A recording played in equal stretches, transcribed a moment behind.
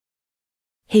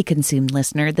Hey, Consumed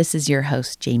listener, this is your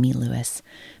host, Jamie Lewis.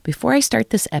 Before I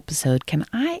start this episode, can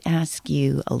I ask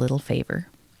you a little favor?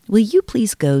 Will you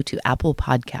please go to Apple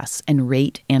Podcasts and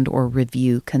rate and or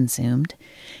review Consumed?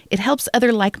 It helps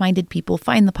other like-minded people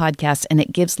find the podcast, and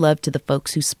it gives love to the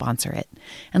folks who sponsor it.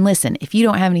 And listen, if you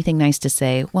don't have anything nice to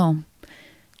say, well,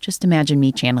 just imagine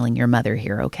me channeling your mother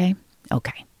here, okay?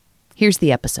 Okay. Here's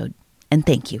the episode, and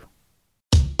thank you.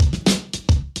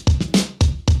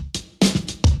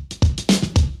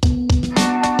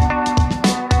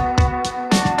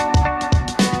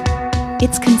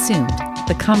 It's Consumed,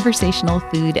 the conversational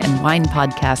food and wine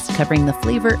podcast covering the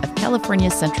flavor of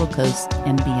California's Central Coast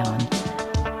and beyond.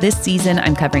 This season,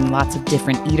 I'm covering lots of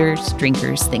different eaters,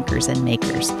 drinkers, thinkers, and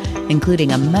makers,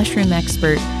 including a mushroom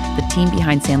expert, the team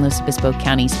behind San Luis Obispo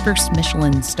County's first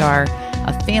Michelin star,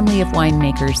 a family of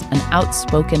winemakers, an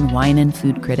outspoken wine and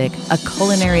food critic, a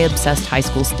culinary-obsessed high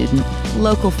school student,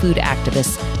 local food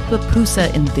activists,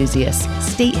 pupusa enthusiasts,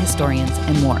 state historians,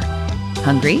 and more.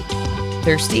 Hungry?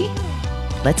 Thirsty?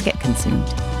 Let's get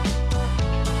consumed.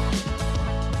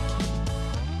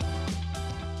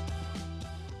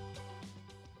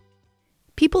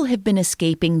 People have been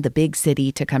escaping the big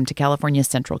city to come to California's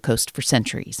Central Coast for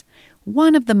centuries.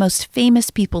 One of the most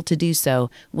famous people to do so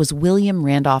was William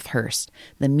Randolph Hearst,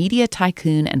 the media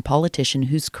tycoon and politician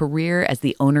whose career as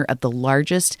the owner of the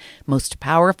largest, most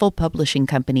powerful publishing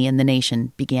company in the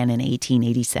nation began in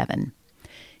 1887.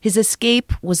 His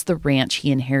escape was the ranch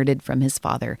he inherited from his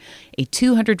father, a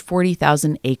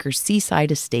 240,000-acre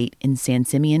seaside estate in San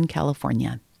Simeon,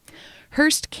 California.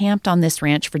 Hearst camped on this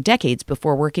ranch for decades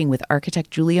before working with architect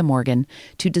Julia Morgan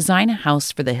to design a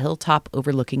house for the hilltop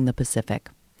overlooking the Pacific.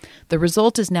 The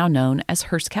result is now known as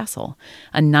Hearst Castle,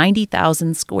 a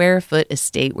 90,000-square-foot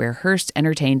estate where Hearst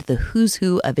entertained the who's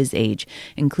who of his age,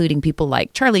 including people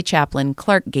like Charlie Chaplin,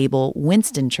 Clark Gable,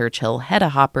 Winston Churchill, Hedda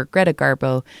Hopper, Greta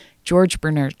Garbo, George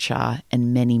Bernard Shaw,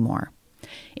 and many more.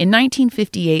 In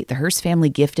 1958, the Hearst family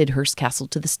gifted Hearst Castle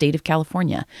to the state of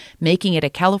California, making it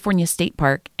a California state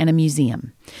park and a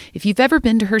museum. If you've ever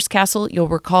been to Hearst Castle, you'll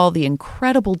recall the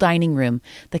incredible dining room,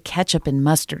 the ketchup and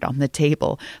mustard on the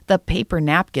table, the paper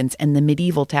napkins, and the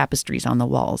medieval tapestries on the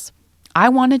walls. I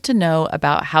wanted to know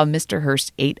about how Mr.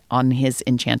 Hearst ate on his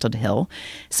enchanted hill,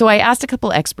 so I asked a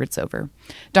couple experts over.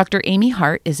 Dr. Amy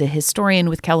Hart is a historian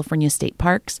with California State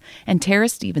Parks, and Tara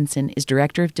Stevenson is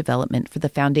Director of Development for the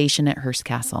Foundation at Hearst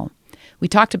Castle. We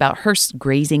talked about Hearst's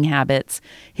grazing habits,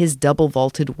 his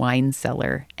double-vaulted wine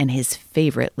cellar, and his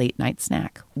favorite late-night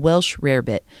snack, Welsh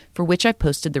rarebit, for which I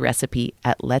posted the recipe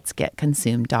at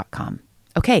letsgetconsumed.com.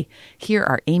 Okay, here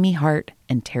are Amy Hart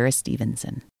and Tara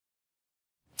Stevenson.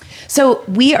 So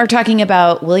we are talking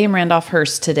about William Randolph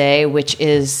Hearst today, which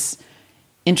is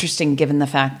interesting given the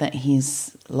fact that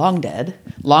he's long dead,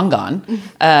 long gone,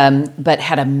 but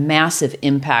had a massive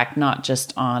impact not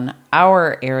just on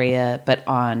our area, but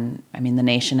on, the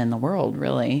nation and the world,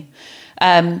 really.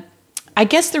 I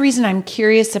guess the reason I'm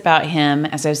curious about him,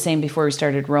 as I was saying before we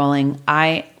started rolling,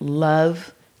 I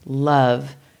love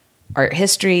art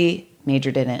history,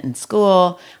 majored in it in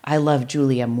school. I love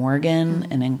Julia Morgan,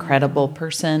 an incredible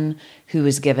person who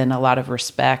was given a lot of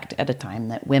respect at a time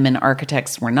that women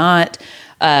architects were not.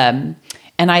 And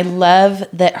I love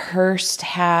that Hearst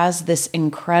has this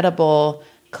incredible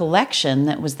collection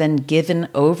that was then given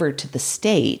over to the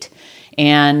state.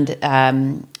 And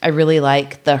I really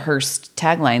like the Hearst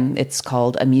tagline. It's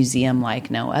called A Museum Like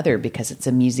No Other because it's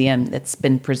a museum that's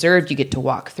been preserved. You get to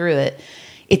walk through it.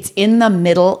 It's in the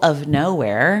middle of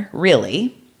nowhere,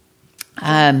 really,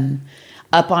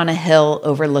 up on a hill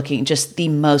overlooking just the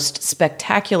most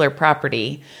spectacular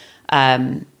property.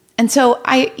 And so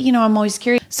I'm always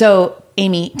curious. So,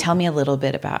 Amy, tell me a little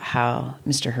bit about how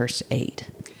Mr. Hearst ate.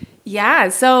 Yeah,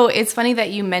 so it's funny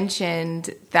that you mentioned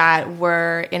that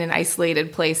we're in an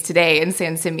isolated place today in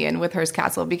San Simeon with Hearst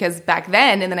Castle, because back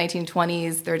then in the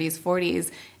 1920s, 30s,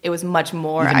 40s, it was much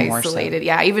more isolated.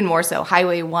 Yeah, even more so.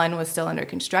 Highway 1 was still under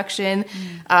construction.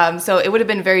 So it would have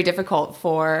been very difficult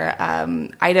for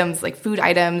items like food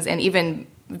items and even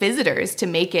visitors to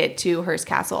make it to Hearst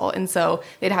Castle. And so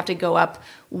they'd have to go up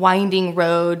winding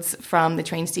roads from the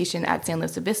train station at San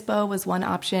Luis Obispo was one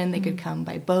option. They could come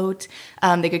by boat.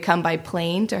 They could come by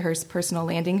plane to Hearst's personal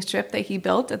landing strip that he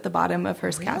built at the bottom of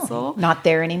Hearst Castle. Not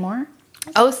there anymore?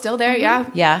 Oh, still there, yeah.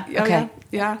 Yeah, Oh, okay. yeah.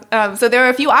 Yeah. So there were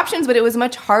a few options, but it was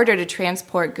much harder to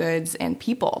transport goods and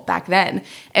people back then.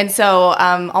 And so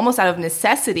almost out of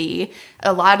necessity,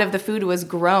 a lot of the food was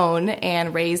grown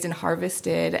and raised and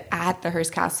harvested at the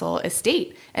Hearst Castle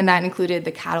estate. And that included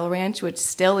the cattle ranch, which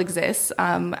still exists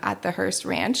at the Hearst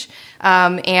Ranch,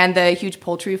 and the huge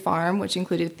poultry farm, which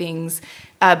included things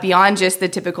beyond just the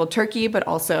typical turkey, but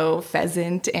also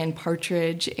pheasant and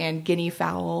partridge and guinea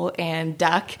fowl and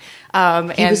duck.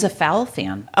 He was a fowl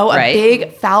fan. Oh, right? A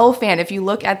big fowl fan. If you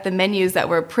look at the menus that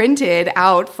were printed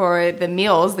out for the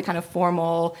meals, the kind of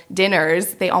formal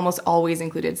dinners, they almost always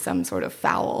included some sort of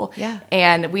fowl. Yeah.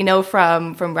 And we know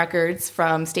from records,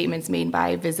 from statements made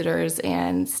by visitors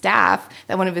and staff,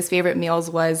 that one of his favorite meals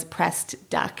was pressed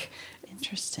duck.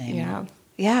 Interesting. Yeah.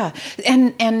 Yeah.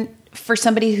 And for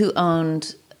somebody who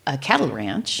owned a cattle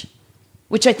ranch,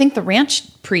 which I think the ranch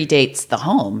predates the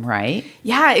home, right?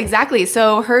 Yeah, exactly.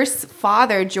 So Hearst's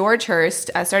father, George Hearst,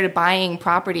 started buying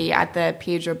property at the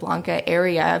Piedra Blanca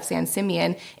area of San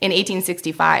Simeon in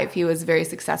 1865. He was very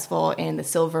successful in the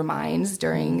silver mines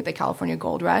during the California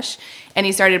Gold Rush. And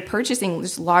he started purchasing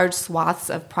just large swaths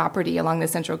of property along the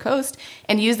Central Coast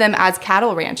and used them as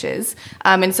cattle ranches.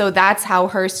 And so that's how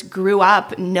Hearst grew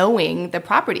up knowing the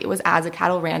property was as a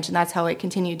cattle ranch. And that's how it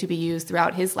continued to be used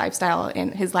throughout his lifestyle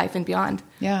and his life and beyond.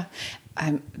 Yeah.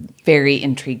 I'm very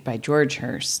intrigued by George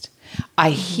Hearst. I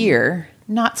hear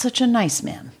not such a nice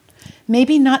man.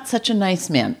 Maybe not such a nice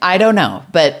man. I don't know.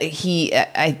 But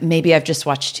maybe I've just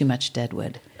watched too much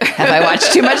Deadwood. Have I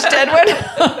watched too much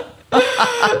Deadwood?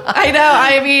 I know.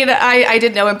 I mean, I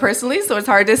didn't know him personally, so it's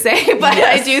hard to say. But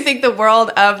yes. I do think the world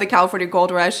of the California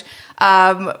Gold Rush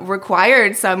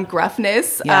required some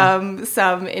gruffness,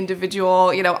 some individual,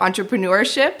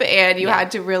 entrepreneurship, and you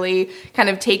had to really kind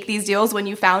of take these deals when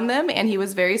you found them. And he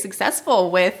was very successful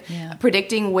with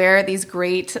predicting where these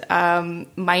great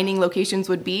mining locations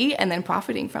would be and then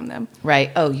profiting from them. Right.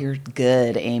 Oh, you're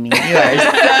good, Amy. You are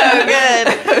so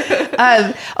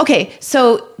good. Okay,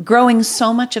 so growing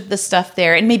so much of the stuff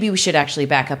there, and maybe we should actually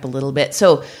back up a little bit.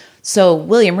 So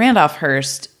William Randolph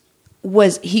Hearst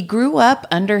he grew up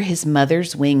under his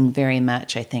mother's wing very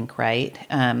much, I think, right?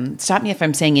 Stop me if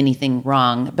I'm saying anything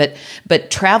wrong, but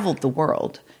traveled the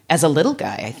world as a little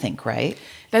guy, I think, right?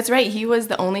 That's right. He was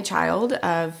the only child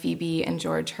of Phoebe and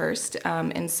George Hearst.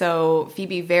 And so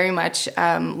Phoebe very much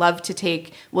loved to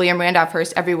take William Randolph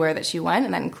Hearst everywhere that she went,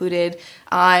 and that included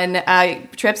on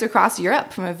trips across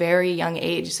Europe from a very young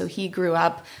age. So he grew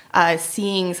up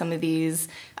seeing some of these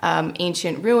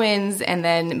ancient ruins and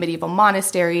then medieval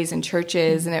monasteries and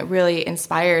churches, and it really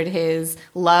inspired his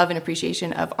love and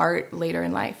appreciation of art later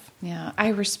in life. Yeah, I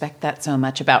respect that so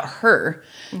much about her,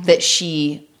 that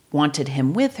she wanted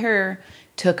him with her,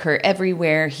 took her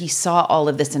everywhere. He saw all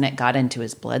of this and it got into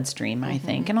his bloodstream, I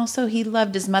think. And also he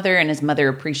loved his mother and his mother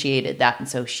appreciated that. And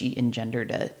so she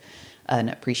engendered an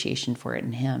appreciation for it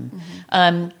in him.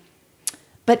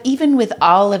 But even with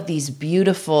all of these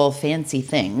beautiful, fancy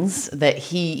things that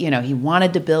he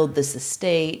wanted to build this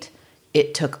estate,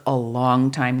 it took a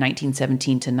long time,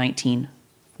 1917 to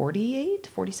 1948,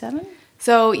 47?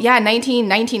 So,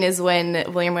 1919 is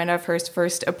when William Randolph Hearst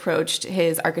first approached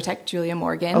his architect, Julia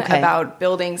Morgan, about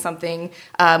building something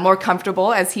more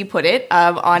comfortable, as he put it,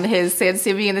 on his San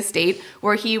Simeon estate,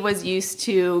 where he was used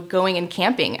to going and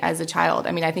camping as a child.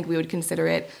 I mean, I think we would consider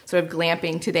it sort of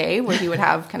glamping today, where he would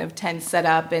have kind of tents set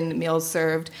up and meals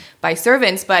served by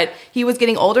servants. But he was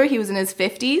getting older. He was in his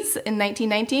 50s in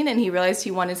 1919, and he realized he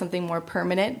wanted something more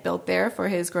permanent built there for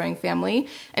his growing family.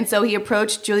 And so he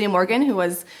approached Julia Morgan, who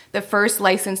was the first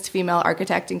licensed female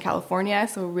architect in California,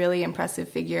 so a really impressive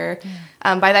figure.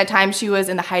 By that time, she was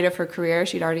in the height of her career.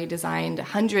 She'd already designed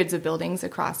hundreds of buildings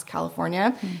across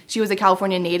California. She was a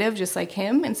California native, just like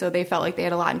him, and so they felt like they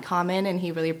had a lot in common, and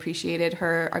he really appreciated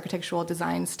her architectural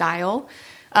design style.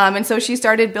 And so she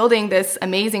started building this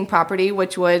amazing property,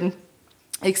 which would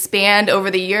expand over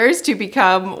the years to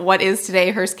become what is today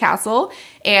Hearst Castle.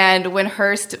 And when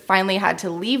Hearst finally had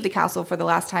to leave the castle for the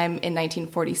last time in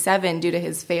 1947 due to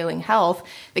his failing health,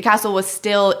 the castle was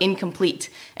still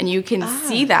incomplete. And you can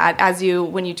see that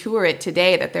when you tour it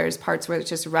today, that there's parts where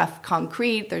it's just rough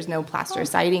concrete, there's no plaster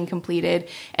siding completed.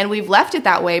 And we've left it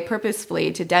that way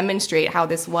purposefully to demonstrate how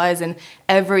this was an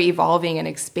ever-evolving and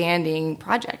expanding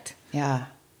project. Yeah.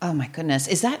 Oh my goodness.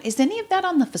 Is any of that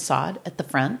on the facade at the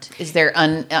front? Is there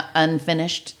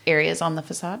unfinished areas on the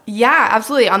facade? Yeah,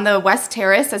 absolutely. On the West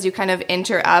Terrace, as you kind of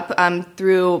enter up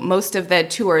through most of the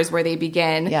tours where they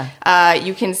begin,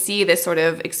 you can see this sort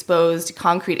of exposed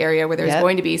concrete area where there's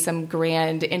going to be some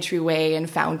grand entryway and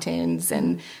fountains,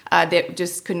 and that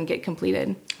just couldn't get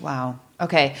completed. Wow.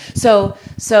 Okay. So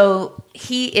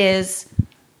he is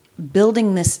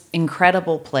building this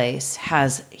incredible place,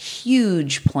 has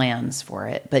huge plans for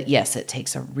it, but yes, it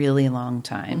takes a really long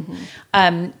time.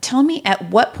 Tell me, at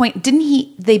what point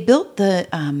they built the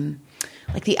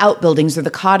like the outbuildings or the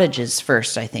cottages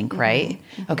first, I think, right?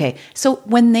 Okay. So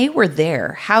when they were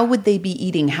there, how would they be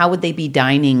eating? How would they be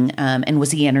dining? And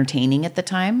was he entertaining at the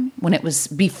time when it was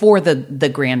before the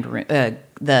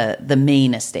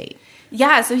main estate?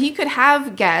 Yeah, so he could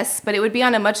have guests, but it would be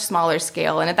on a much smaller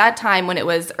scale. And at that time, when it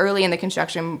was early in the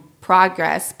construction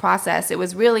process, it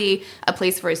was really a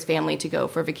place for his family to go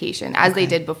for vacation, as they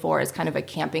did before, as kind of a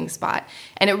camping spot.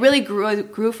 And it really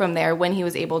grew from there when he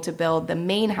was able to build the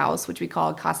main house, which we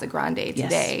call Casa Grande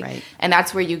today. Yes, right. And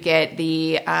that's where you get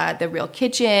the real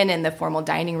kitchen and the formal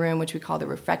dining room, which we call the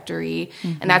refectory.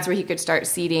 And that's where he could start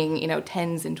seating,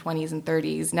 10s and 20s and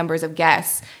 30s numbers of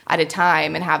guests at a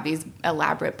time and have these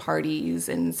elaborate parties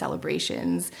and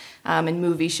celebrations and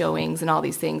movie showings and all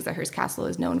these things that Hearst Castle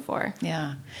is known for.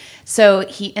 Yeah. So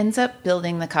he ends up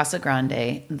building the Casa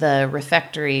Grande, the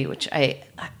refectory, which I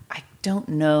don't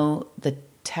know the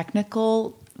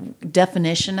technical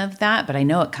definition of that, but I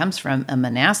know it comes from a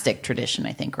monastic tradition,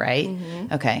 I think, right?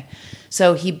 Okay.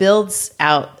 So he builds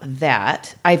out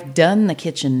that. I've done the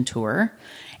kitchen tour,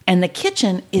 and the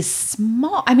kitchen is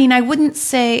small. I mean, I wouldn't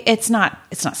say it's not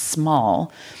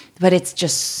small, but it's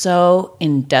just so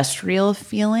industrial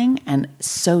feeling and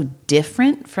so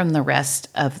different from the rest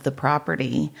of the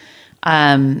property.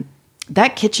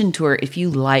 That kitchen tour, if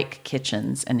you like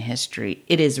kitchens and history,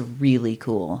 it is really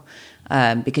cool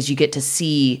because you get to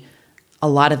see a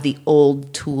lot of the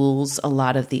old tools, a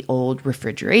lot of the old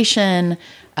refrigeration.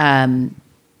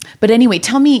 But anyway,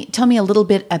 tell me a little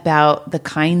bit about the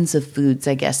kinds of foods,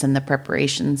 I guess, and the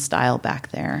preparation style back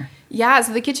there. Yeah,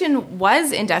 so the kitchen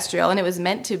was industrial, and it was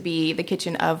meant to be the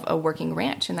kitchen of a working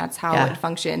ranch, and that's how it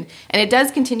functioned. And it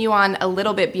does continue on a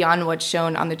little bit beyond what's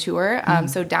shown on the tour.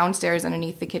 So downstairs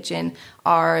underneath the kitchen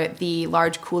are the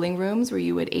large cooling rooms where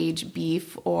you would age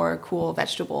beef or cool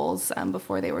vegetables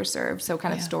before they were served, so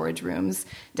kind of storage rooms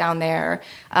down there.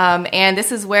 And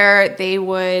this is where they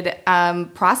would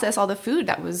process all the food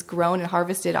that was grown and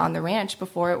harvested on the ranch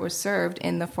before it was served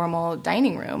in the formal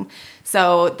dining room.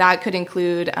 So that could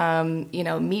include,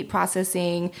 meat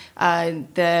processing,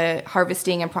 the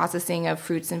harvesting and processing of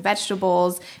fruits and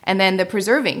vegetables, and then the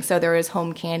preserving. So there is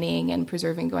home canning and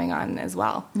preserving going on as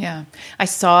well. Yeah. I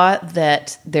saw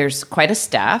that there's quite a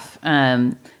staff,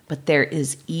 but there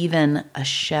is even a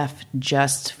chef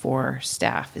just for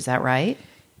staff. Is that right?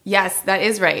 Yes, that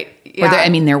is right. Yeah.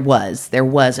 There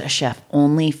was a chef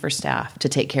only for staff to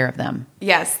take care of them.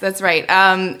 Yes, that's right.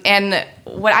 And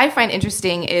what I find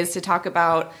interesting is to talk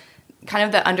about kind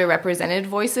of the underrepresented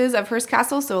voices of Hearst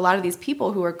Castle. So a lot of these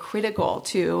people who are critical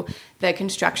to the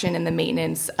construction and the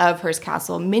maintenance of Hearst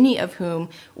Castle, many of whom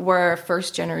were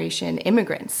first-generation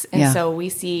immigrants. And so we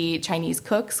see Chinese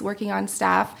cooks working on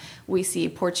staff. We see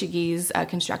Portuguese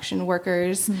construction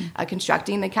workers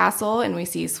constructing the castle. And we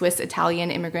see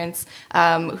Swiss-Italian immigrants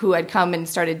who had come and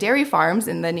started dairy farms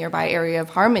in the nearby area of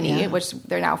Harmony, which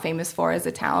they're now famous for as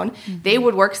a town. They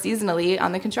would work seasonally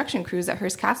on the construction crews at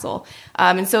Hearst Castle.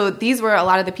 And so these were a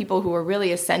lot of the people who were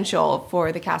really essential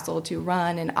for the castle to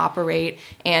run and operate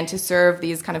and to serve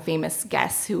these kind of famous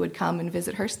guests who would come and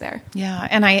visit Hearst there. Yeah,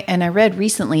 and I read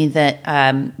recently that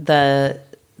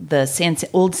the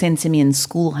old San Simeon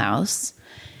schoolhouse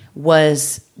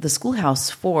was the schoolhouse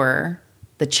for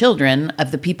the children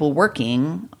of the people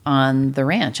working on the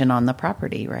ranch and on the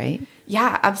property, right?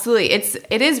 Yeah, absolutely.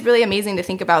 It is really amazing to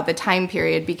think about the time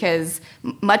period because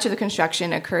much of the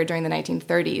construction occurred during the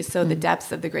 1930s, so the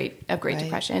depths of the Great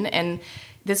Depression, and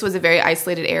this was a very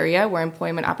isolated area where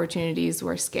employment opportunities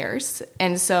were scarce.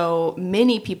 And so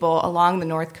many people along the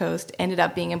North Coast ended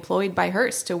up being employed by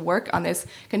Hearst to work on this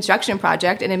construction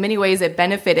project. And in many ways, it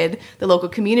benefited the local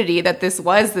community that this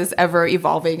was this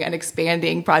ever-evolving and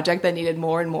expanding project that needed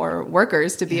more and more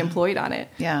workers to be employed on it.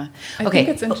 Yeah. I think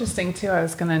it's interesting, too. I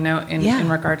was going to note in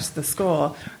regards to the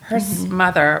school, Hearst's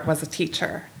mother was a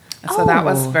teacher. So that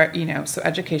was very, so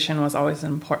education was always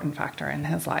an important factor in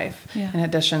his life. Yeah. In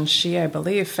addition, she, I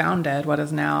believe, founded what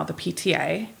is now the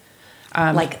PTA.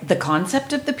 Like the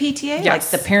concept of the PTA? Yes.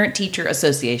 Like the Parent-Teacher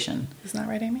Association. Isn't that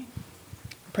right, Amy?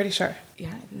 I'm pretty sure.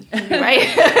 Yeah, right.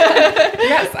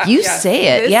 Yes. You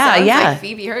say it. This yeah. like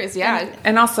Phoebe Hearst,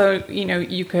 And also,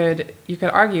 you could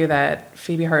argue that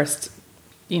Phoebe Hearst,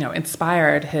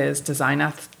 inspired his design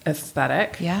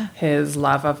aesthetic, his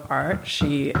love of art.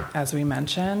 She, as we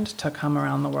mentioned, took him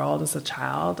around the world as a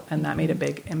child, and that made a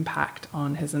big impact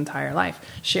on his entire life.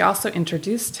 She also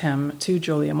introduced him to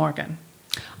Julia Morgan.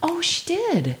 Oh, she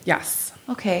did? Yes.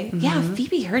 Okay. Mm-hmm. Yeah,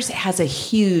 Phoebe Hearst has a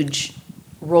huge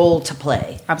role to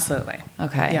play. Absolutely.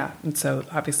 Okay. Yeah. And so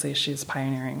obviously she's a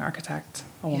pioneering architect,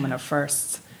 a woman of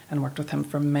firsts, and worked with him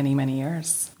for many, many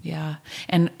years. Yeah.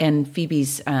 And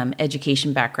Phoebe's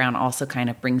education background also kind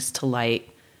of brings to light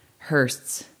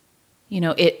Hearst's,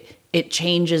 it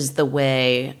changes the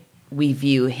way we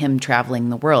view him traveling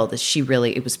the world.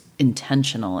 It was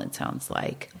intentional, it sounds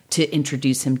like, to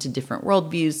introduce him to different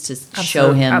worldviews, to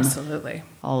show him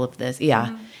all of this. Yeah.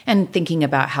 Mm-hmm. And thinking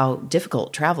about how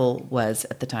difficult travel was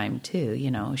at the time, too.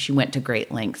 She went to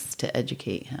great lengths to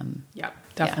educate him. Yeah,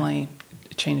 definitely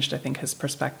changed, I think, his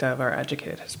perspective, or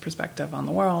educated his perspective on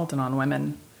the world and on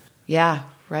women. Yeah,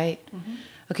 right. Mm-hmm.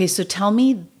 Okay, so tell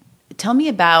me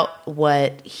about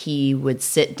what he would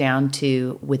sit down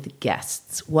to with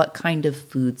guests. What kind of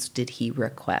foods did he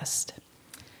request?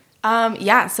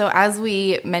 So as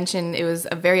we mentioned, it was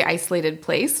a very isolated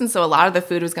place, and so a lot of the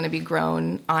food was going to be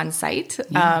grown on site.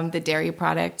 Yeah. The dairy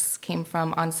products came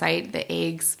from on site, the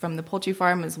eggs from the poultry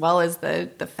farm, as well as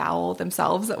the fowl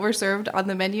themselves that were served on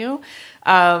the menu.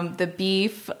 The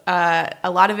beef,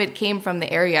 a lot of it came from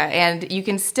the area, and you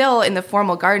can still, in the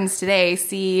formal gardens today,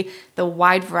 see the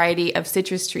wide variety of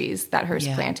citrus trees that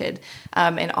Hearst planted,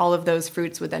 and all of those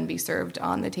fruits would then be served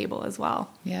on the table as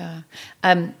well. Yeah.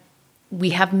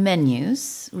 We have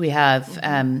menus. We have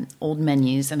old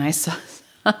menus, and I saw.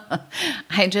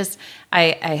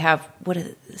 I have what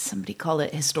did somebody call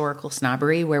it, historical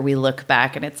snobbery, where we look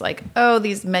back and it's like, oh,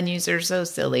 these menus are so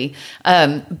silly.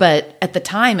 But at the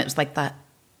time, it was like the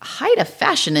height of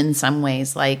fashion in some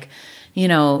ways. Like,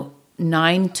 9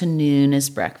 to noon is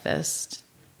breakfast,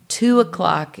 2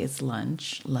 o'clock is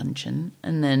luncheon,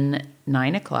 and then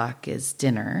 9 o'clock is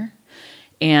dinner.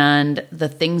 And the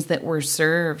things that were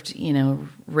served,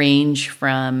 range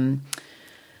from,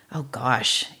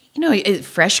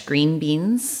 fresh green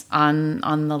beans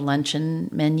on the luncheon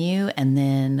menu, and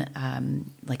then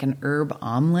like an herb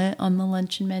omelet on the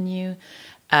luncheon menu.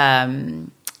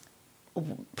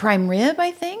 Prime rib,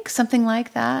 I think, something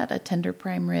like that, a tender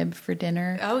prime rib for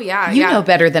dinner. Oh, yeah. You know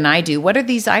better than I do. What are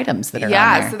these items that are on there?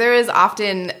 Yeah, so there is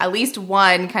often at least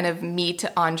one kind of meat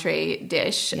entree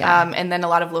dish, and then a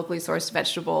lot of locally sourced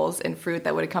vegetables and fruit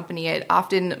that would accompany it,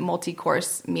 often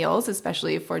multi-course meals,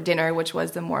 especially for dinner, which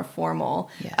was the more formal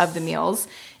of the meals.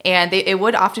 And it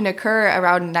would often occur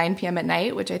around 9 p.m. at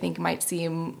night, which I think might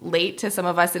seem late to some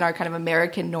of us in our kind of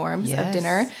American norms of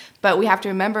dinner. But we have to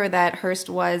remember that Hearst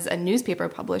was a newspaper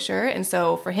publisher. And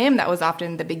so for him, that was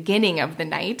often the beginning of the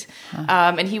night.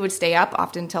 And he would stay up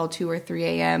often till 2 or 3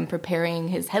 a.m. preparing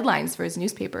his headlines for his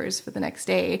newspapers for the next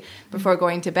day before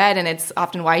going to bed. And it's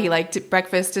often why he liked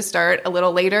breakfast to start a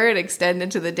little later and extend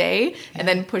into the day, and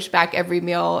then push back every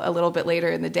meal a little bit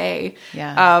later in the day.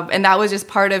 And that was just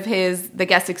part of the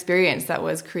guest experience that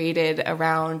was created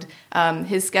around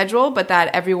his schedule, but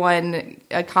that everyone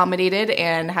accommodated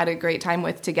and had a great time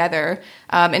with together.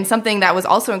 And something that was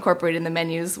also incorporated in the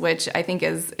menus, which I think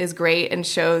is great and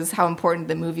shows how important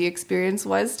the movie experience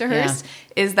was to Hearst,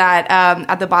 is that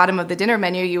at the bottom of the dinner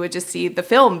menu, you would just see the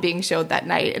film being showed that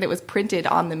night, and it was printed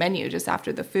on the menu just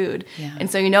after the food. And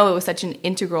so it was such an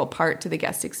integral part to the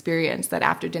guest experience that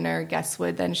after dinner, guests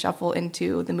would then shuffle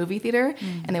into the movie theater,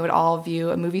 and they would all view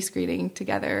a movie screening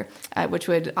together, which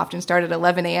would often start at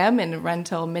 11 a.m. and run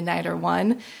till midnight or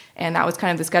 1. And that was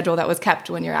kind of the schedule that was kept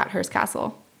when you're at Hearst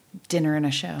Castle. Dinner and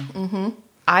a show. Mm-hmm.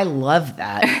 I love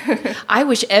that. I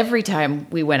wish every time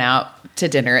we went out to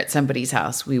dinner at somebody's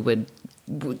house, we would,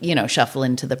 shuffle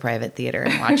into the private theater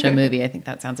and watch a movie. I think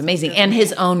that sounds amazing. And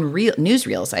his own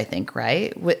newsreels, I think,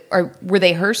 right? Were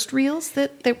they Hearst reels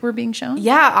that were being shown?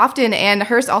 Yeah, often. And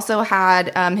Hearst also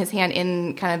had his hand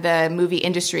in kind of the movie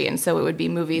industry. And so it would be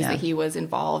movies that he was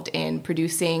involved in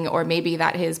producing, or maybe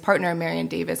that his partner, Marion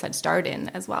Davis, had starred in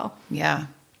as well. Yeah.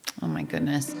 Oh, my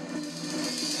goodness.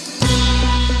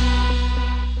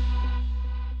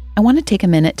 I want to take a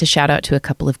minute to shout out to a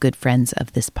couple of good friends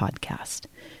of this podcast.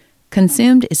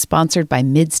 Consumed is sponsored by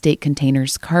Mid-State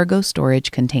Containers cargo storage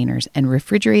containers and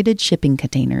refrigerated shipping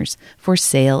containers for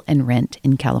sale and rent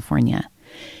in California.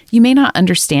 You may not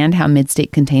understand how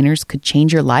Mid-State Containers could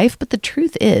change your life, but the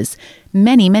truth is,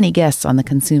 many, many guests on the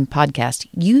Consumed podcast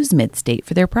use Mid-State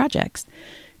for their projects.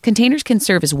 Containers can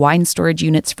serve as wine storage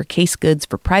units for case goods,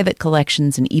 for private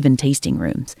collections, and even tasting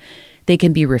rooms. They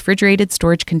can be refrigerated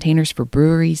storage containers for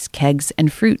breweries, kegs,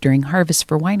 and fruit during harvest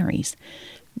for wineries.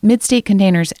 Mid-State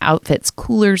Containers outfits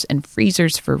coolers and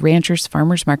freezers for ranchers,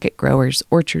 farmers market growers,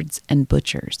 orchards, and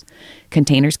butchers.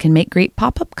 Containers can make great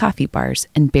pop-up coffee bars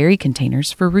and berry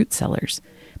containers for root cellars.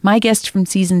 My guest from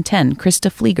Season 10,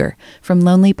 Krista Flieger from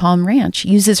Lonely Palm Ranch,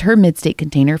 uses her Mid-State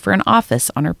container for an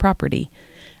office on her property.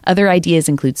 Other ideas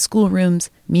include schoolrooms,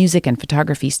 music and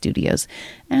photography studios,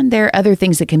 and there are other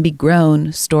things that can be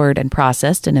grown, stored, and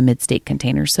processed in a Midstate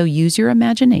container, so use your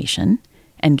imagination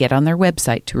and get on their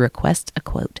website to request a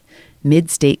quote,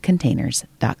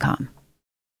 midstatecontainers.com.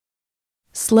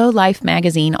 Slow Life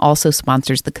magazine also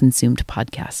sponsors the Consumed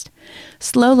podcast.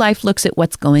 Slow Life looks at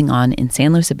what's going on in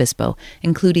San Luis Obispo,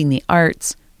 including the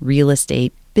arts, real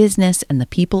estate, business, and the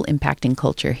people impacting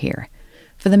culture here.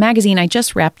 For the magazine, I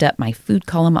just wrapped up my food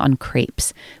column on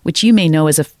crepes, which you may know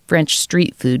as a French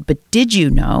street food, but did you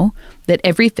know that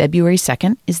every February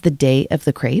 2nd is the day of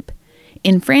the crepe?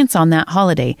 In France on that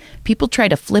holiday, people try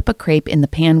to flip a crepe in the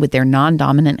pan with their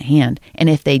non-dominant hand, and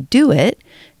if they do it,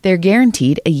 they're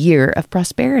guaranteed a year of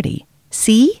prosperity.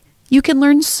 See? You can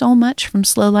learn so much from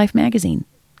Slow Life magazine.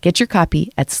 Get your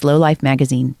copy at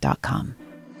slowlifemagazine.com.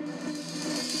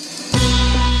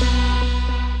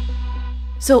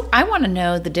 So I want to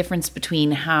know the difference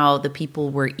between how the people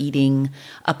were eating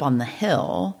up on the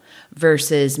hill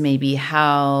versus maybe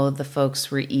how the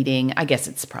folks were eating. I guess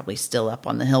it's probably still up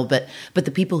on the hill, but the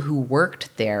people who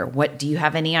worked there, what do you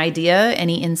have any idea,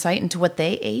 any insight into what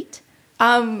they ate?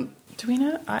 Do we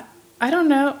know? I don't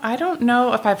know. I don't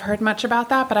know if I've heard much about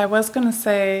that, but I was going to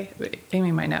say,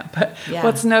 Amy might know, but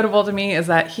what's notable to me is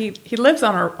that he lives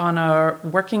on a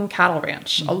working cattle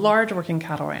ranch, a large working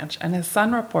cattle ranch, and his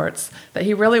son reports that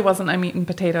he really wasn't a meat and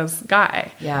potatoes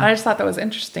guy. Yeah. And I just thought that was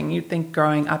interesting. You'd think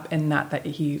growing up in that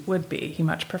he would be. He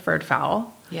much preferred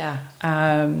fowl. Yeah.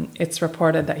 It's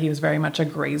reported that he was very much a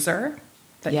grazer,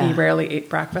 that he rarely ate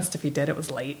breakfast. If he did, it was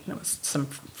late, and it was some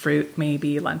fruit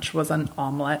maybe. Lunch was an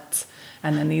omelet.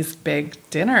 And then these big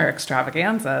dinner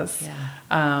extravaganzas.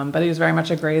 Yeah. But he was very much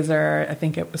a grazer. I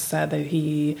think it was said that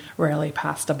he rarely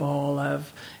passed a bowl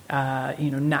of,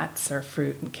 nuts or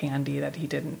fruit and candy that he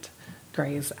didn't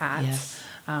graze at. Yes.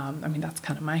 I mean, that's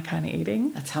kind of my kind of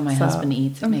eating. That's how my husband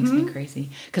eats. It makes me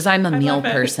crazy. Because I'm a meal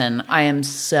person. I am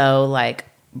so like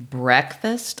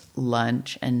breakfast,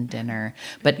 lunch, and dinner.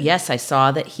 But yes, I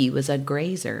saw that he was a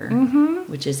grazer,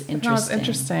 which is interesting. No, it's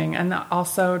interesting. And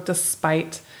also,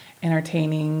 despite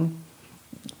entertaining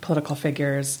political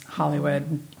figures,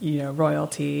 Hollywood,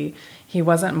 royalty, he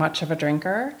wasn't much of a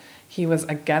drinker. He was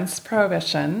against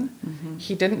prohibition.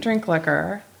 He didn't drink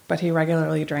liquor, but he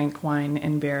regularly drank wine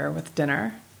and beer with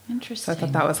dinner. Interesting. So I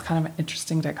thought that was kind of an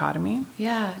interesting dichotomy.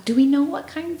 Yeah. Do we know what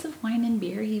kinds of wine and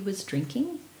beer he was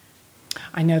drinking?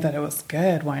 I know that it was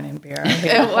good wine and beer. He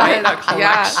had quite a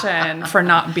collection for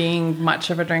not being much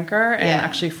of a drinker and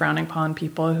actually frowning upon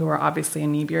people who were obviously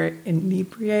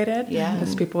inebriated. Yeah.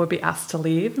 Because people would be asked to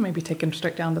leave, maybe taken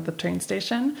straight down to the train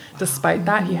station. Wow. Despite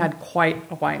that, he had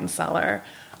quite a wine cellar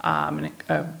and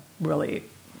a really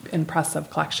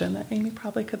impressive collection that Amy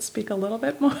probably could speak a little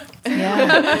bit more.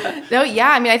 Yeah.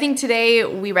 I mean, I think today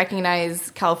we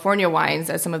recognize California wines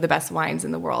as some of the best wines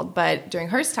in the world, but during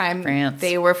Hearst's time,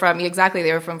 they were from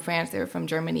France, they were from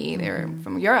Germany, they were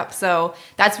from Europe. So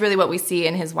that's really what we see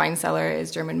in his wine cellar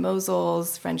is German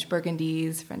Mosels, French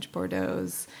Burgundies, French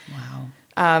Bordeaux's. Wow.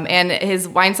 And his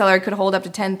wine cellar could hold up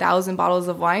to 10,000 bottles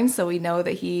of wine, so we know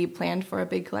that he planned for a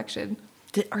big collection.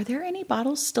 Are there any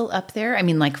bottles still up there? I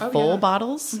mean, like full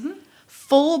bottles?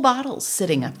 Full bottles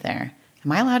sitting up there.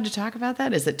 Am I allowed to talk about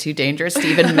that? Is it too dangerous to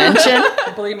even mention?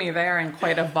 Believe me, they are in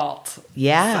quite a vault.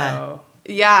 Yeah. So.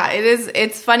 Yeah, it is.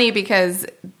 It's funny because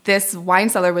this wine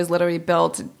cellar was literally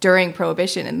built during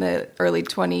Prohibition in the early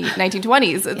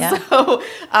 1920s. And so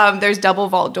there's double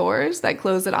vault doors that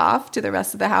close it off to the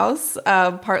rest of the house,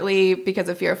 partly because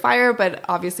of fear of fire, but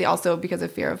obviously also because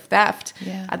of fear of theft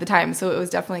at the time. So it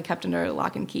was definitely kept under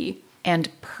lock and key. And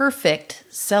perfect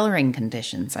cellaring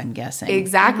conditions, I'm guessing.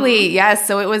 Exactly, yes.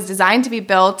 So it was designed to be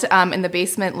built in the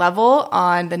basement level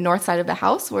on the north side of the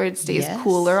house where it stays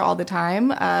cooler all the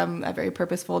time. A very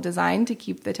purposeful design to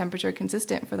keep the temperature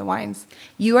consistent for the wines.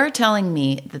 You are telling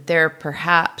me that there are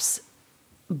perhaps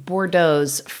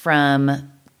Bordeaux's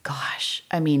from,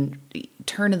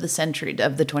 turn of the century,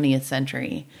 of the 20th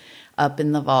century, up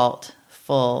in the vault,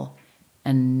 full,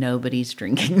 and nobody's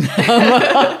drinking them.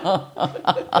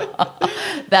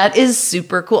 That is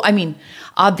super cool. I mean,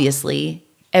 obviously,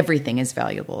 everything is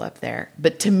valuable up there.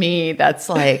 But to me, that's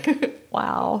like,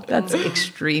 wow, that's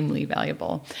extremely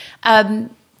valuable. I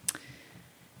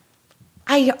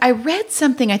read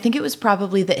something, I think it was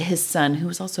probably that his son, who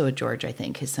was also a George, I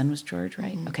think. His son was George,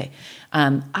 right? Mm-hmm. Okay.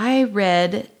 I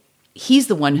read, he's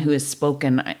the one who has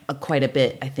spoken quite a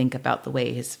bit, I think, about the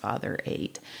way his father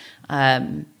ate.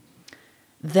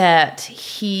 That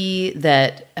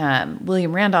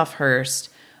William Randolph Hearst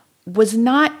was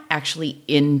not actually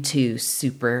into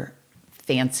super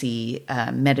fancy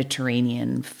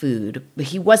Mediterranean food.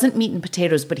 He wasn't meat and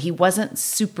potatoes, but he wasn't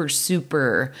super,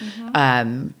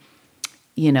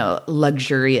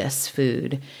 luxurious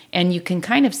food. And you can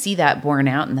kind of see that borne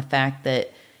out in the fact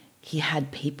that he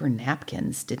had paper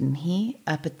napkins, didn't he?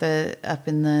 Up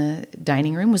in the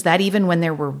dining room. Was that even when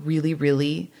there were really,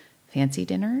 really fancy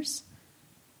dinners?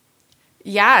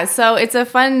 Yeah, so it's a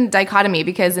fun dichotomy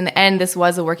because in the end, this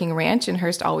was a working ranch, and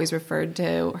Hearst always referred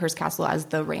to Hearst Castle as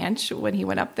the ranch when he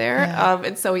went up there. Yeah.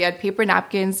 And so he had paper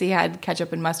napkins, he had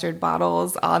ketchup and mustard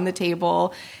bottles on the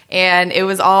table, and it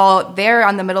was all there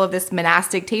on the middle of this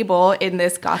monastic table in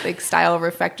this Gothic-style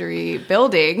refectory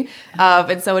building.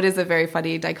 And so it is a very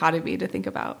funny dichotomy to think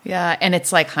about. Yeah, and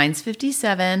it's like Heinz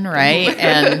 57, right?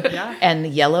 And and the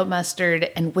yellow mustard.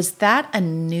 And was that a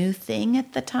new thing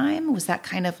at the time? Was that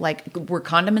kind of like... Were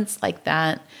condiments like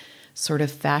that sort of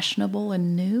fashionable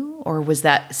and new? Or was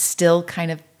that still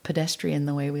kind of pedestrian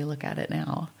the way we look at it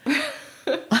now?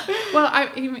 Well,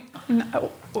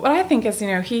 what I think is,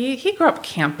 he grew up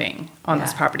camping on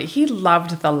this property. He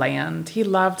loved the land. He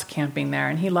loved camping there,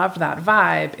 and he loved that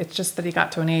vibe. It's just that he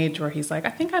got to an age where he's like, I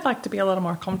think I'd like to be a little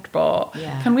more comfortable.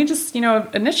 Yeah. Can we just,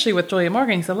 initially with Julia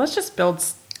Morgan, he said, let's just build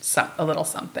a little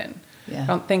something. Yeah. I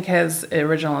don't think his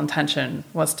original intention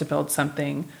was to build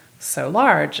something so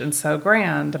large and so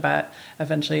grand, but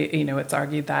eventually, it's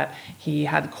argued that he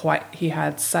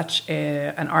had such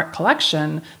an art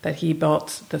collection that he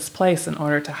built this place in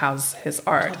order to house his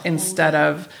art instead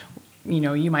of,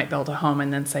 you might build a home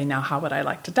and then say, now how would I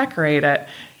like to decorate it?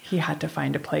 He had to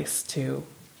find a place to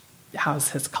house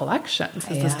his collections,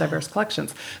 his diverse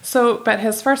collections. So, but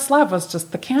his first love was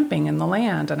just the camping and the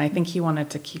land, and I think he wanted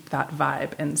to keep that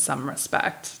vibe in some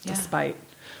respect, despite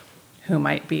who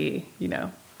might be,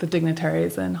 the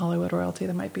dignitaries and Hollywood royalty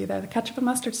that might be there. The ketchup and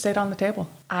mustard stayed on the table.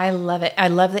 I love it. I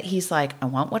love that he's like, I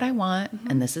want what I want,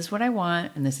 and this is what I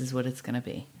want, and this is what it's going to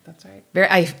be. That's right.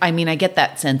 I get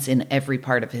that sense in every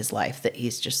part of his life that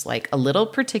he's just like a little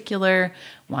particular,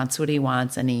 wants what he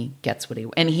wants, and he gets what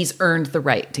and he's earned the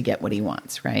right to get what he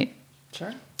wants, right?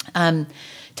 Sure.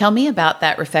 Tell me about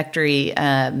that refectory,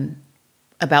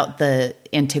 about the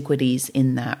antiquities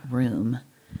in that room.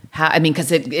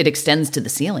 Because it extends to the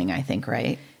ceiling, I think,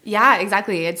 right? Yeah,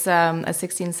 exactly. It's a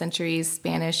 16th century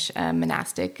Spanish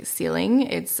monastic ceiling.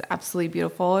 It's absolutely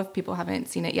beautiful. If people haven't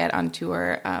seen it yet on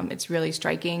tour, it's really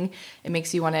striking. It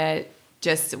makes you want to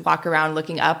just walk around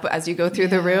looking up as you go through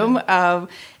the room.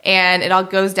 And it all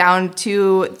goes down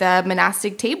to the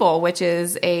monastic table, which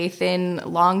is a thin,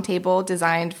 long table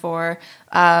designed for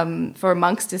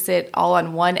monks to sit all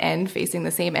on one end, facing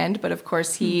the same end. But of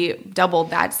course, he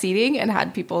doubled that seating and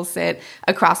had people sit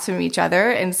across from each other.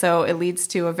 And so it leads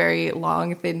to a very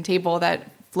long, thin table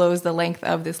that flows the length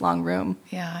of this long room.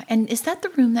 Yeah. And is that the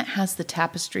room that has the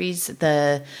tapestries? Is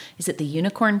it the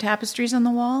unicorn tapestries on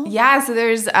the wall? Yeah. So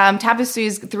there's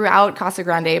tapestries throughout Casa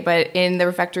Grande, but in the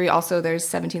refectory also there's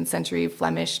 17th century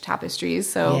Flemish tapestries.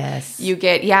 So you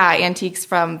get, antiques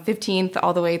from 15th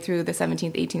all the way through the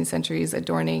 17th, 18th centuries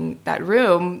adorning that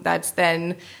room. That's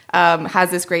then has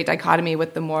this great dichotomy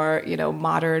with the more,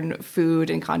 modern food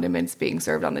and condiments being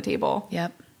served on the table.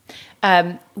 Yep.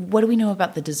 What do we know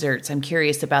about the desserts? I'm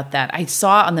curious about that. I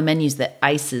saw on the menus that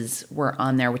ices were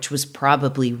on there, which was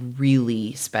probably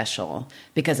really special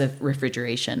because of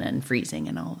refrigeration and freezing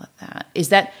and all of that. Is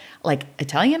that like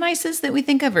Italian ices that we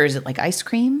think of, or is it like ice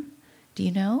cream? Do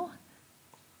you know?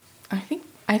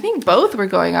 I think both were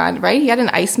going on, right? He had an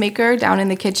ice maker down in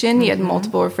the kitchen. He had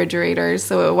multiple refrigerators,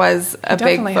 so it was a big focus.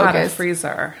 Definitely had a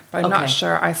freezer, but I'm not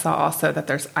sure. I saw also that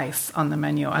there's ice on the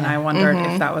menu, and I wondered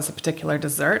if that was a particular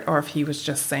dessert or if he was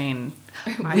just saying,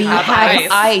 we have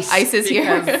ice. Ice is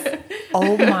here.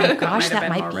 Oh my gosh, that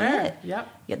might be rare. it. Yep.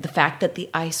 Yeah, the fact that the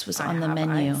ice was on the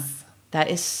menu. Ice. That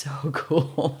is so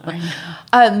cool. I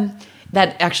know.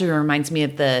 That actually reminds me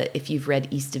of if you've read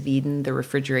East of Eden, the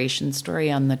refrigeration story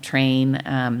on the train,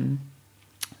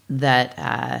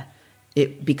 that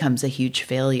it becomes a huge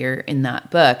failure in that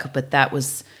book. But that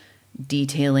was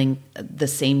detailing the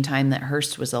same time that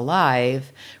Hearst was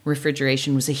alive.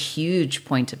 Refrigeration was a huge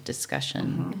point of discussion.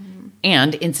 Mm-hmm.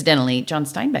 And incidentally, John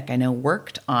Steinbeck, I know,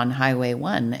 worked on Highway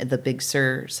 1, the Big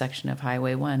Sur section of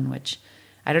Highway 1, which,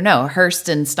 I don't know, Hearst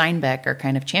and Steinbeck are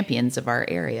kind of champions of our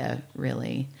area,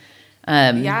 really.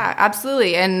 Yeah,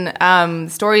 absolutely.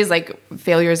 And stories like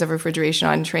failures of refrigeration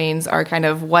on trains are kind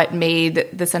of what made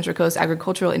the Central Coast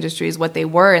agricultural industries what they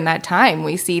were in that time.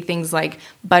 We see things like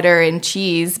butter and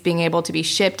cheese being able to be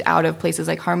shipped out of places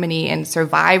like Harmony and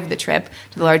survive the trip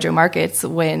to the larger markets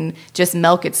when just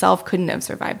milk itself couldn't have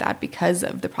survived that because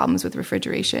of the problems with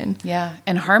refrigeration. Yeah,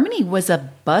 and Harmony was a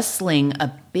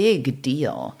big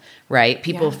deal, right?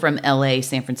 People from LA,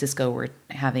 San Francisco were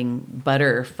having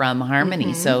butter from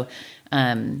Harmony. So,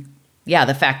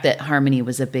 the fact that Harmony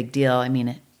was a big deal, I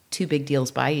mean, two big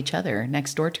deals by each other,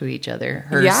 next door to each other,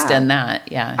 Hearst and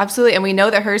that. Yeah, absolutely. And we know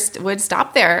that Hearst would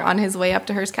stop there on his way up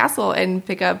to Hearst Castle and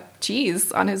pick up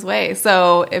cheese on his way.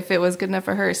 So if it was good enough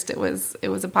for Hearst, it was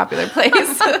a popular place.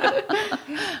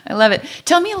 I love it.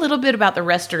 Tell me a little bit about the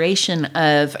restoration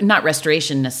of, not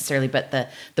restoration necessarily, but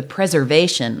the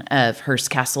preservation of Hearst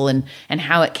Castle and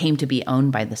how it came to be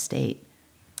owned by the state.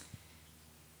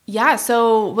 Yeah,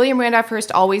 so William Randolph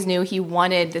Hearst always knew he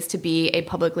wanted this to be a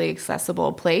publicly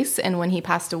accessible place. And when he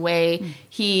passed away,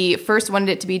 he first wanted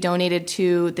it to be donated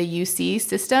to the UC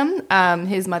system.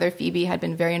 His mother, Phoebe, had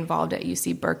been very involved at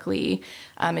UC Berkeley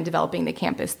in developing the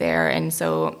campus there. And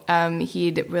so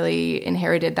he'd really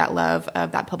inherited that love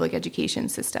of that public education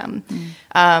system.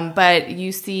 But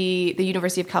UC, the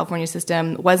University of California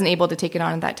system, wasn't able to take it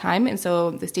on at that time. And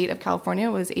so the state of California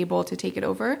was able to take it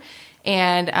over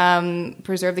and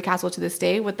preserve the castle to this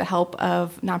day with the help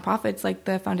of nonprofits like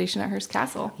the Foundation at Hearst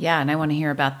Castle. Yeah, and I want to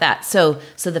hear about that. So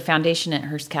the Foundation at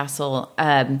Hearst Castle,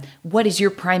 what is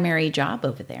your primary job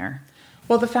over there?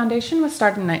 Well, the foundation was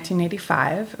started in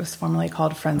 1985. It was formerly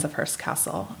called Friends of Hearst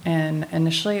Castle. And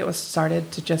initially it was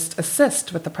started to just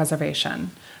assist with the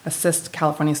preservation, assist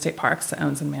California State Parks that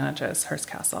owns and manages Hearst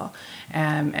Castle.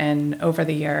 And over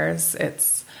the years,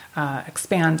 it's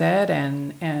expanded,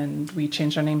 and we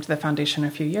changed our name to the foundation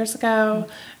a few years ago,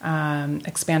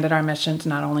 expanded our mission to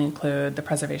not only include the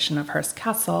preservation of Hearst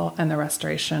Castle and the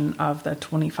restoration of the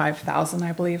 25,000,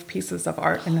 I believe, pieces of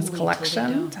art in his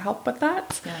collection to help with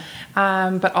that,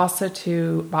 but also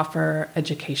to offer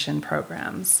education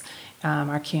programs.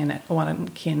 Our one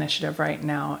key initiative right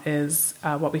now is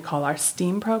what we call our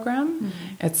STEAM program.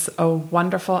 It's a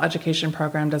wonderful education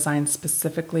program designed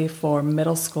specifically for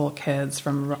middle school kids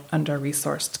from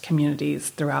under-resourced communities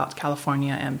throughout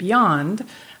California and beyond,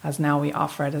 as now we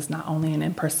offer it as not only an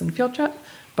in-person field trip,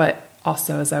 but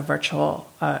also as a virtual,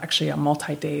 actually a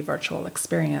multi-day virtual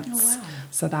experience. Oh, wow.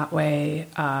 So that way,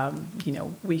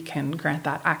 we can grant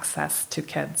that access to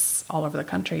kids all over the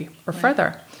country or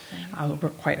further. We're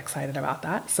quite excited about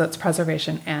that. So it's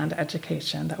preservation and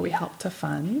education that we help to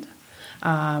fund.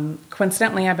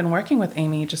 Coincidentally, I've been working with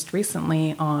Amy just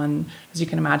recently on, as you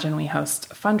can imagine, we host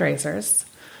fundraisers.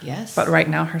 Yes. But right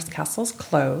now, Hearst Castle's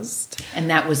closed.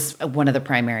 And that was one of the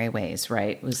primary ways,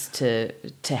 right? Was to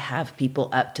have people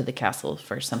up to the castle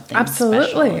for something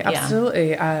Absolutely. special.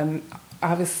 Absolutely.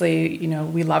 Obviously,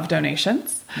 we love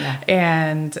donations. Yeah.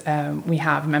 And we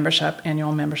have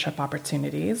annual membership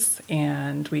opportunities,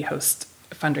 and we host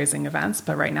fundraising events.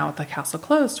 But right now with the castle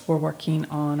closed, we're working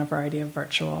on a variety of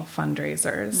virtual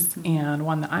fundraisers. And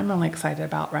one that I'm really excited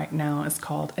about right now is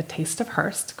called A Taste of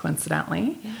Hearst,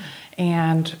 coincidentally. Yeah.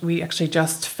 And we actually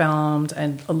just filmed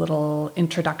a little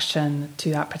introduction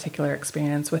to that particular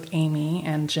experience with Amy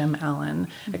and Jim Allen,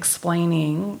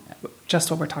 explaining just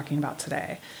what we're talking about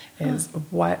today, is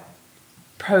what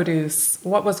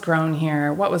was grown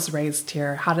here, what was raised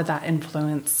here, how did that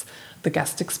influence the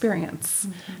guest experience.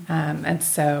 And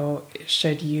so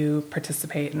should you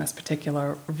participate in this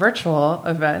particular virtual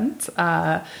event,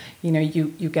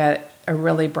 you get a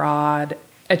really broad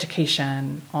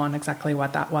education on exactly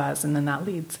what that was. And then that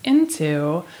leads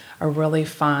into a really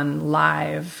fun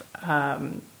live,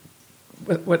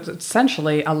 what's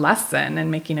essentially a lesson in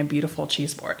making a beautiful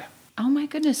cheese board. Oh my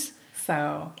goodness.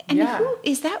 So, and who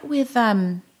is that with,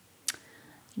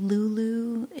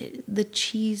 Lulu, the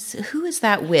cheese? Who is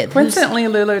that with? Coincidentally,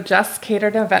 Lulu just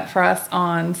catered an event for us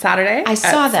on Saturday. I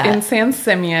saw that. In San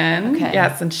Simeon. Okay.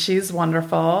 Yes, and she's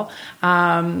wonderful.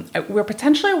 We're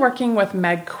potentially working with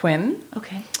Meg Quinn.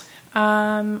 Okay.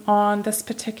 On this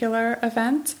particular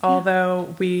event,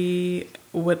 although we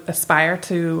would aspire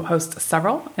to host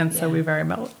several, and so we very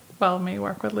well may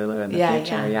work with Lulu in the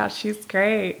future. Yeah, she's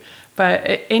great.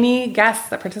 But any guests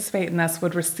that participate in this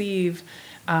would receive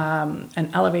an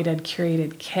elevated,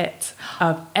 curated kit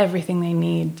of everything they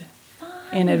need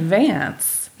in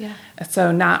advance. Yeah.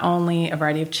 So not only a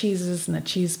variety of cheeses and the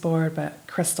cheese board, but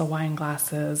crystal wine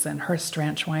glasses and Hearst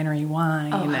Ranch Winery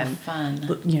wine and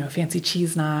fun. Fancy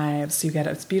cheese knives. So you get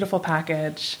this beautiful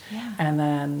package and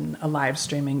then a live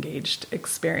stream engaged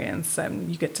experience,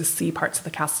 and you get to see parts of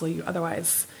the castle you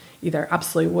otherwise either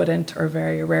absolutely wouldn't or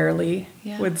very rarely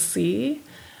would see.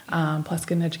 Plus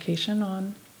get an education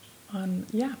on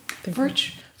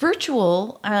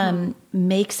Virtual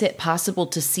makes it possible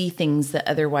to see things that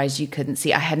otherwise you couldn't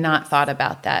see. I had not thought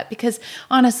about that because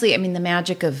honestly, I mean, the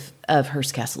magic of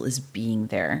Hearst Castle is being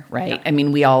there, right? Yeah. I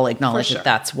mean, we all acknowledge that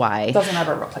that's why. It doesn't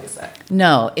ever replace it.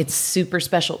 No, it's super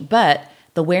special. But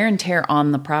the wear and tear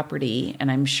on the property, and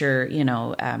I'm sure,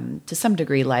 to some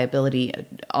degree, liability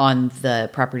on the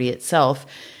property itself,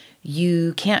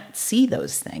 you can't see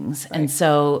those things. Right. And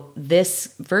so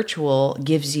this virtual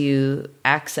gives you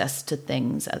access to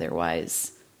things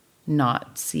otherwise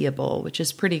not seeable, which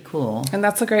is pretty cool. And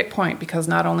that's a great point because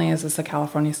not only is this a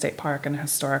California State Park and a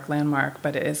historic landmark,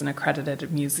 but it is an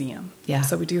accredited museum. Yeah.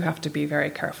 So we do have to be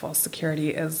very careful.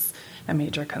 Security is a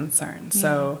major concern. Yeah.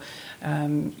 So,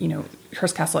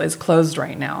 Hearst Castle is closed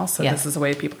right now, so this is a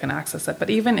way people can access it.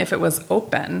 But even if it was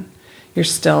open, you're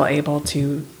still able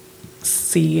to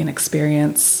see and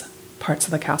experience parts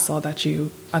of the castle that you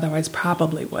otherwise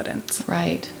probably wouldn't.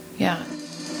 Right. Yeah.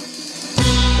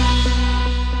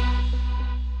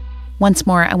 Once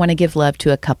more, I want to give love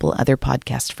to a couple other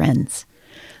podcast friends.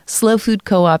 Slow Food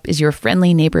Co-op is your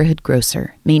friendly neighborhood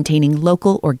grocer, maintaining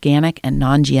local, organic, and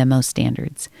non-GMO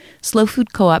standards. Slow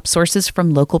Food Co-op sources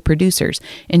from local producers,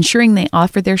 ensuring they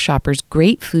offer their shoppers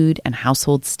great food and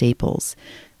household staples.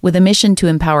 With a mission to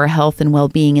empower health and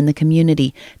well-being in the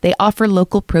community, they offer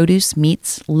local produce,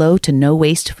 meats, low to no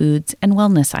waste foods, and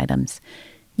wellness items.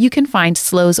 You can find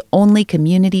Slow's only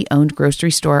community-owned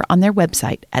grocery store on their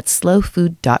website at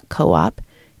slowfood.coop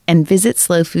and visit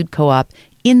Slow Food Co-op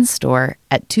in-store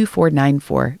at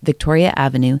 2494 Victoria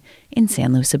Avenue in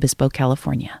San Luis Obispo,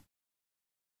 California.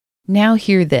 Now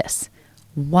hear this.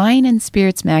 Wine and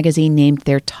Spirits magazine named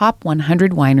their top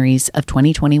 100 wineries of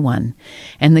 2021,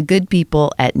 and the good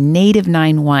people at Native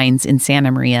 9 Wines in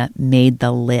Santa Maria made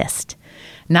the list.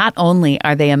 Not only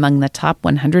are they among the top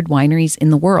 100 wineries in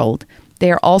the world,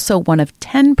 they are also one of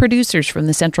 10 producers from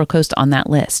the Central Coast on that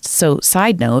list. So,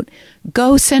 side note,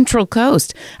 go Central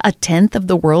Coast, a 10th of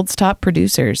the world's top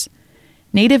producers.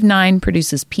 Native 9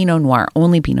 produces Pinot Noir,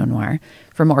 only Pinot Noir,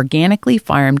 from organically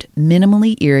farmed,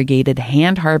 minimally irrigated,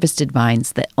 hand-harvested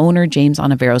vines that owner James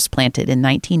Ontiveros planted in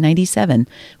 1997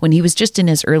 when he was just in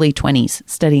his early 20s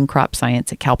studying crop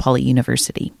science at Cal Poly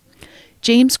University.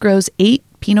 James grows 8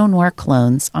 Pinot Noir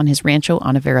clones on his Rancho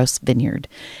Ontiveros vineyard,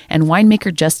 and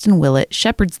winemaker Justin Willett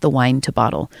shepherds the wine to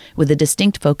bottle with a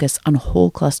distinct focus on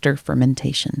whole cluster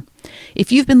fermentation.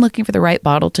 If you've been looking for the right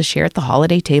bottle to share at the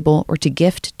holiday table or to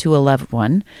gift to a loved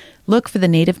one, look for the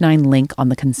Native 9 link on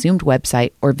the Consumed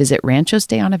website or visit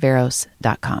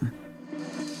ranchosdeontiveros.com.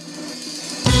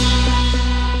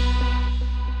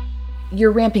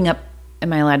 You're ramping up,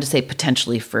 am I allowed to say,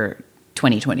 potentially for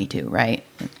 2022, right?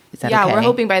 Is that okay? We're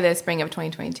hoping by the spring of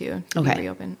 2022 to be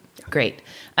reopened. Great.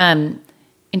 In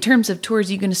terms of tours,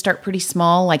 are you going to start pretty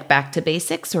small, like back to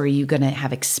basics, or are you going to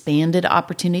have expanded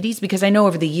opportunities? Because I know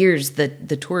over the years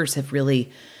the tours have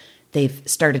they've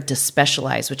started to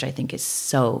specialize, which I think is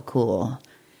so cool.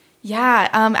 Yeah,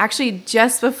 actually,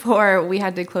 just before we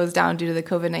had to close down due to the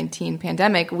COVID-19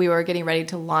 pandemic, we were getting ready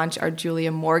to launch our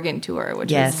Julia Morgan tour,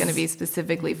 which is going to be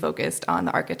specifically focused on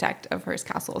the architect of Hearst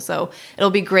Castle. So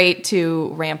it'll be great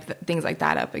to ramp things like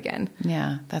that up again.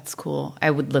 Yeah, that's cool.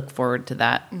 I would look forward to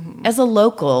that. Mm-hmm. As a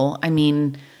local, I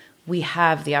mean, we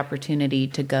have the opportunity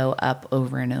to go up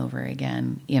over and over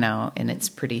again, and it's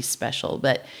pretty special.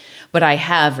 But I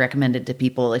have recommended to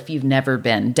people, if you've never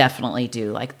been, definitely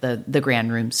do like the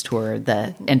Grand Rooms tour,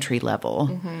 the entry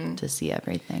level to see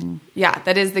everything. Yeah,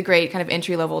 that is the great kind of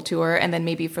entry level tour. And then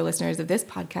maybe for listeners of this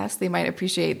podcast, they might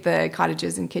appreciate the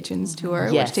Cottages and Kitchens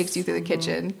tour, which takes you through the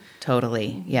kitchen.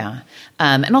 Totally, yeah.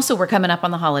 And also we're coming up on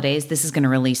the holidays. This is going to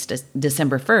release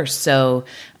December 1st. So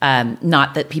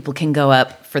not that people can go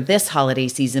up for this holiday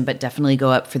season, but definitely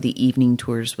go up for the evening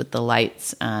tours with the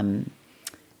lights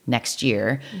next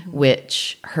year,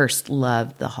 which Hearst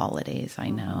loved the holidays, I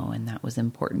know, and that was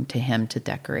important to him to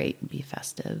decorate and be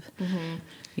festive.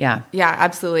 Yeah. Yeah,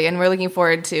 absolutely. And we're looking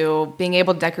forward to being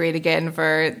able to decorate again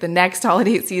for the next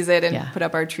holiday season and put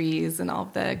up our trees and all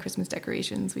of the Christmas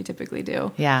decorations we typically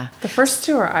do. Yeah. The first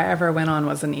tour I ever went on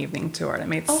was an evening tour, and it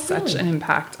made such an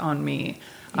impact on me.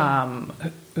 Yeah.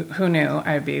 who knew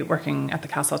I'd be working at the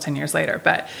castle 10 years later.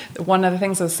 But one of the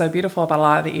things that's so beautiful about a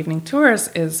lot of the evening tours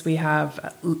is we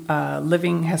have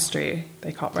living history,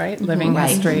 they call it, right? Living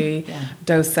history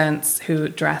docents who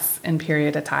dress in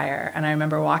period attire. And I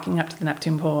remember walking up to the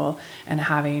Neptune pool and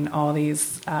having all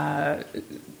these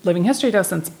living history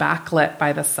docents backlit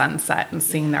by the sunset and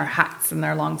seeing their hats and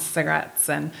their long cigarettes.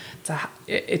 And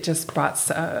it just brought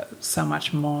so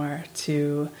much more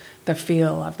to the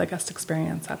feel of the guest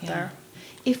experience up there.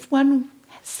 If one,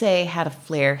 say, had a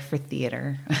flair for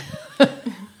theater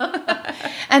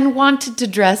and wanted to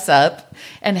dress up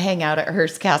and hang out at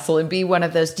Hearst Castle and be one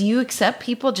of those, do you accept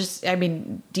people do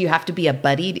you have to be a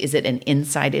buddy? Is it an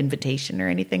inside invitation or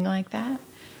anything like that?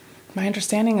 My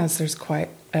understanding is there's quite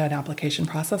an application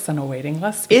process and a waiting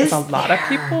list because a lot of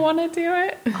people want to do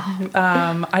it.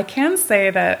 Oh. I can say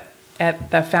that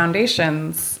at the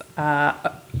Foundation's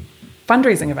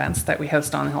fundraising events that we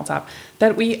host on the Hilltop,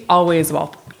 that we always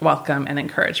welcome and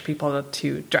encourage people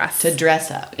to dress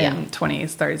up in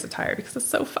 20s, 30s attire because it's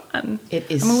so fun.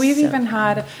 It is. We've even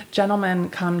had gentlemen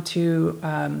come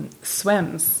to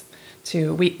swims.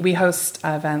 We host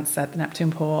events at the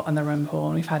Neptune pool and the Rim pool,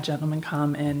 and we've had gentlemen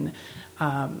come in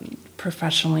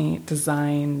professionally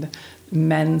designed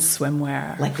men's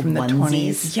swimwear like from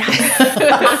onesies. The 20s.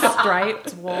 Yes.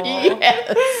 Striped wool.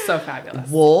 Yes. So fabulous.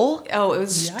 Wool? Oh, it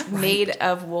was made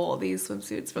of wool, these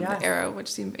swimsuits from the era, which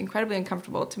seemed incredibly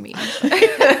uncomfortable to me.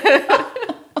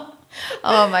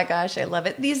 Oh my gosh, I love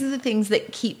it. These are the things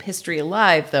that keep history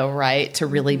alive, though, right? To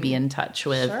really be in touch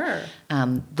with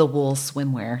the wool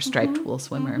swimwear, striped wool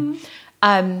swimwear.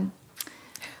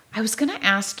 I was going to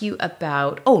ask you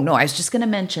about, I was just going to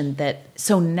mention that,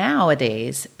 so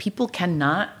nowadays, people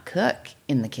cannot cook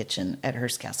in the kitchen at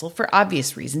Hearst Castle for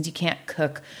obvious reasons. You can't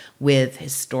cook with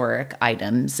historic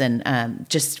items and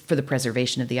just for the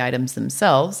preservation of the items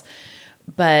themselves.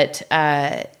 But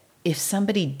if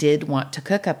somebody did want to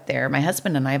cook up there, my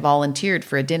husband and I volunteered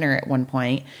for a dinner at one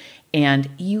point, and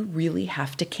you really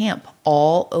have to camp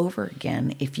all over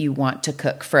again if you want to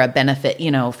cook for a benefit,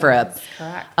 for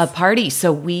a party.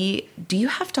 So do you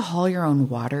have to haul your own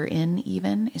water in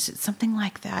even? Is it something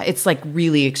like that? It's like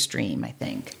really extreme, I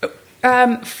think.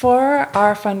 For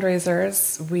our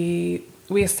fundraisers, we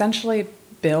essentially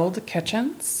build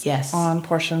kitchens on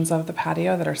portions of the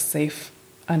patio that are safe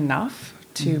enough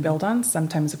to build on.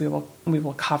 Sometimes we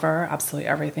will cover absolutely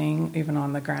everything, even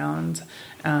on the ground.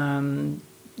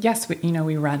 Yes,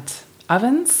 we rent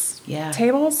ovens,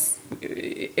 tables.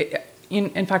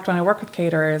 In fact, when I work with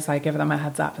caterers, I give them a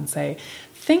heads up and say,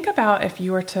 think about if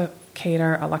you were to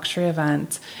cater a luxury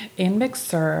event in Big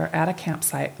Sur at a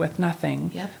campsite with nothing.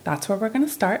 Yep. That's where we're going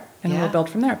to start, and we'll build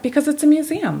from there because it's a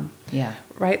museum. Yeah.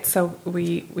 Right. So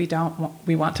we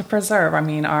want to preserve.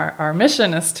 Our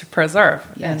mission is to preserve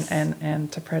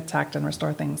and to protect and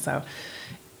restore things. So.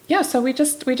 Yeah, so we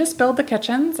just build the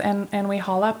kitchens and we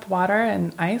haul up water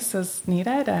and ice as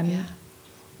needed, and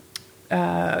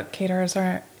caterers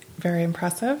are very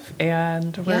impressive,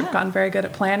 and we've gotten very good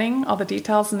at planning all the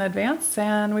details in advance,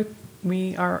 and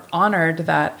we are honored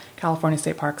that California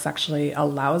State Parks actually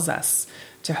allows us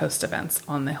to host events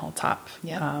on the Hilltop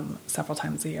several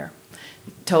times a year.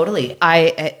 Totally.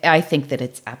 I think that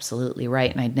it's absolutely right,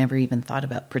 and I'd never even thought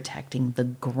about protecting the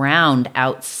ground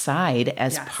outside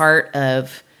as part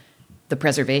of the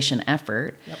preservation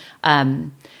effort. Yep.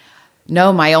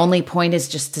 No, my only point is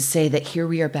just to say that here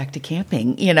we are back to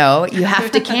camping. You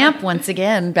have to camp once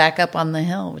again back up on the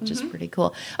hill, which is pretty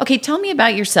cool. Okay, tell me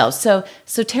about yourself. So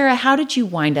Tara, how did you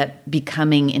wind up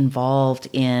becoming involved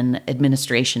in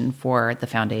administration for the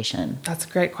foundation? That's a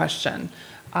great question.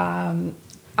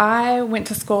 I went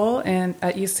to school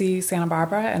at UC Santa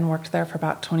Barbara and worked there for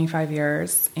about 25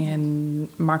 years in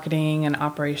marketing and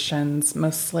operations,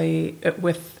 mostly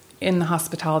in the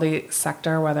hospitality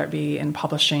sector, whether it be in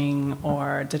publishing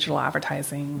or digital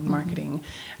advertising, marketing.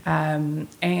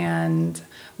 And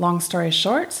long story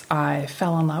short, I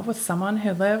fell in love with someone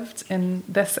who lived in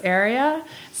this area,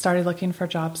 started looking for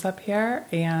jobs up here,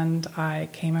 and I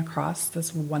came across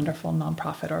this wonderful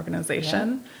nonprofit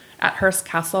organization at Hearst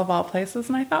Castle of all places,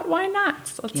 and I thought, why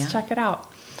not? Let's check it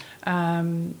out.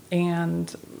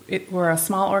 And we're a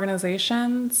small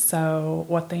organization, so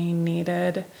what they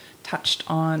needed touched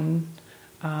on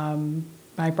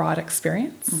my broad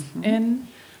experience in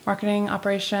marketing,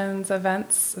 operations,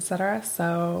 events, etc.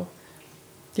 So,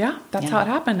 that's how it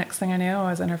happened. Next thing I knew, I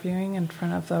was interviewing in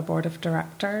front of the board of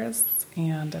directors,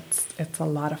 and it's a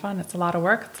lot of fun. It's a lot of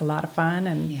work. It's a lot of fun,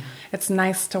 and it's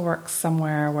nice to work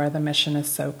somewhere where the mission is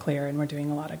so clear and we're doing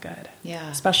a lot of good. Yeah,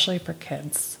 especially for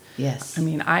kids. Yes,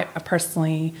 I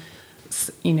personally,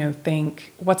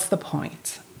 think, what's the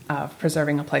point? of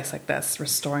preserving a place like this,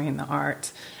 restoring the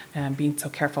art, and being so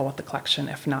careful with the collection,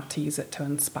 if not to use it to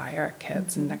inspire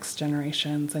kids and next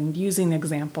generations, and using the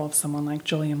example of someone like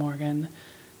Julia Morgan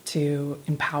to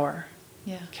empower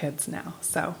kids now.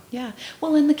 So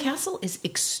well, and the castle is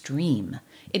extreme.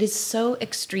 It is so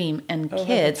extreme, and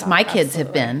kids, my kids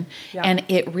have been, and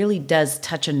it really does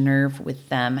touch a nerve with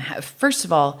them. First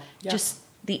of all, just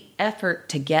the effort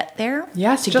to get there.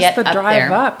 Yes, to just get the up drive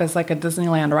there. up is like a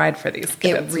Disneyland ride for these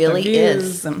kids. It really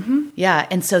is. And, Yeah,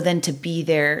 and so then to be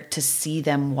there, to see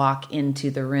them walk into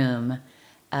the room,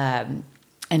 and,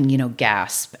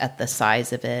 gasp at the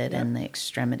size of it and the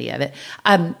extremity of it.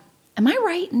 Am I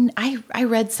right? I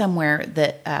read somewhere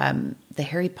that the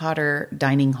Harry Potter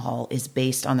dining hall is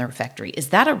based on the refectory. Is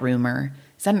that a rumor?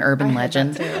 Is that an urban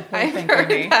legend? I've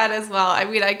heard that as well. I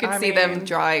mean, I could see them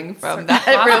drawing from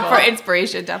that room for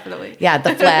inspiration, definitely. Yeah,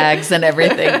 the flags and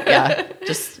everything. Yeah,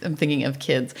 I'm thinking of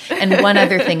kids. And one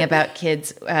other thing about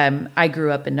kids, I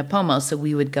grew up in Napomo, so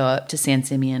we would go up to San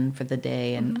Simeon for the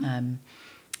day and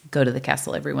go to the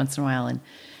castle every once in a while. And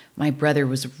my brother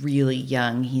was really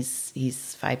young.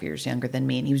 He's 5 years younger than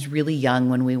me, and he was really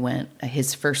young when we went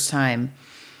his first time.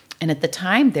 And at the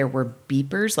time, there were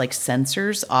beepers, like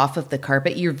sensors, off of the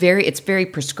carpet. It's very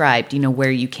prescribed,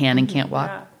 where you can and can't walk.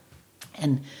 Yeah.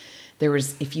 And there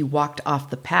was, if you walked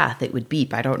off the path, it would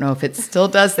beep. I don't know if it still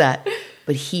does that.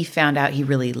 But he found out he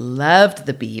really loved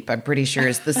the beep, I'm pretty sure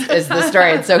is the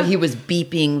story. And so he was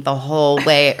beeping the whole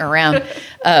way around,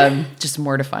 just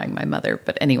mortifying my mother.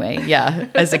 But anyway,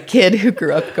 as a kid who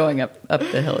grew up going up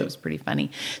the hill, it was pretty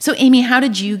funny. So Amy, how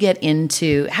did you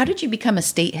become a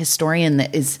state historian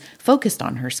that is focused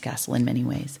on Hearst Castle in many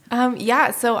ways?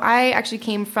 So I actually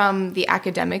came from the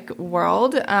academic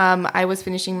world. I was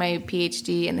finishing my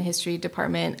PhD in the history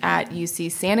department at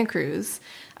UC Santa Cruz.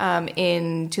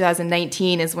 In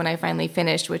 2019 is when I finally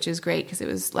finished, which is great because it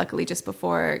was luckily just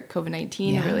before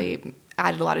COVID-19 really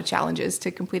added a lot of challenges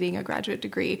to completing a graduate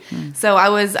degree. So I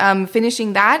was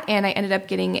finishing that, and I ended up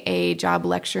getting a job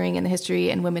lecturing in the history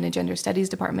and women and gender studies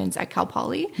departments at Cal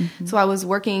Poly. So I was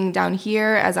working down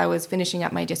here as I was finishing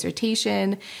up my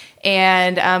dissertation.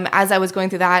 And as I was going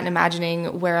through that and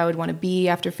imagining where I would want to be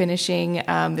after finishing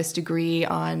this degree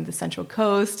on the Central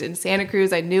Coast in Santa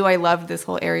Cruz, I knew I loved this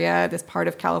whole area, this part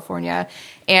of California.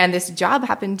 And this job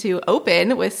happened to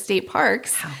open with State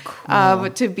Parks. How cool.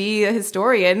 To be a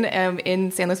historian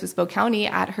in San Luis Obispo County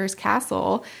at Hearst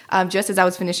Castle, just as I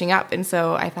was finishing up. And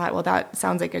so I thought, well, that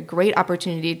sounds like a great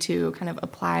opportunity to kind of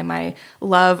apply my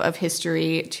love of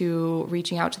history to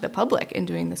reaching out to the public and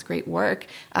doing this great work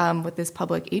with this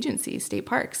public agency, State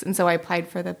Parks. And so I applied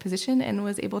for the position and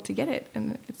was able to get it.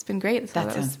 And it's been great. So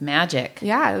that sounds magic.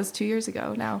 Yeah, it was 2 years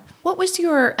ago now. What was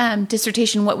your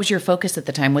dissertation? What was your focus at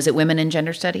the time? Was it women and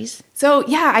gender studies? So,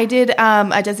 I did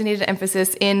a designated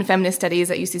emphasis in feminist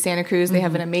studies at UC Santa Cruz. They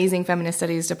have an amazing feminist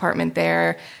studies department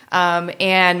there.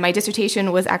 And my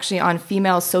dissertation was actually on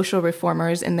female social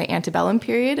reformers in the antebellum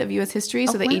period of U.S. history,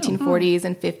 so the 1840s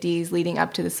and 50s leading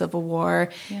up to the Civil War,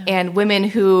 and women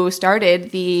who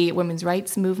started the women's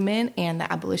rights movement and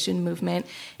the abolition movement.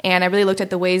 And I really looked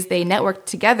at the ways they networked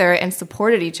together and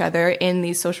supported each other in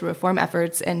these social reform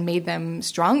efforts and made them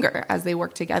stronger as they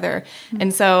worked together.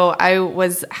 And so I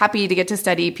was happy to get to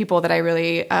study people that I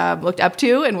really looked up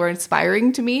to and were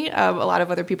inspiring to me. A lot of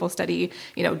other people study,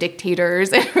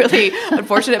 dictators and really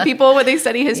unfortunate people when they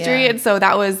study history. And so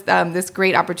that was this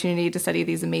great opportunity to study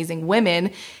these amazing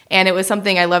women. And it was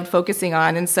something I loved focusing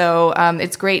on. And so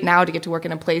it's great now to get to work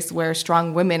in a place where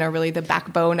strong women are really the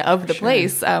backbone of the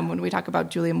place when we talk about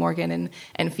Julia Morgan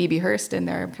and Phoebe Hearst and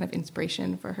their kind of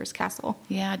inspiration for Hearst Castle.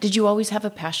 Yeah. Did you always have a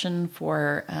passion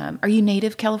for, are you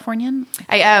native Californian?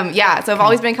 I am, yeah. So I've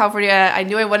always been in California. I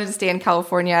knew I wanted to stay in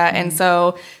California. And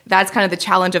so that's kind of the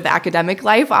challenge of the academic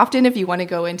life. Often if you want to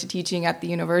go into teaching at the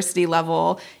university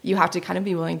level, you have to kind of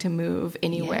be willing to move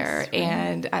anywhere. Yes, right.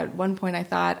 And at one point I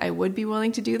thought I would be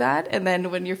willing to do that. And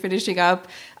then when you're finishing up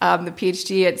the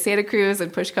PhD at Santa Cruz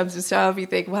and push comes to shove, you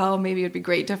think, well, maybe it'd be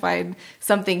great to find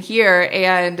something here.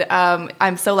 And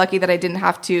I'm so lucky that I didn't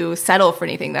have to settle for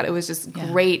anything, that it was just a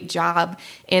great job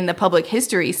in the public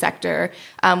history sector,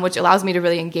 which allows me to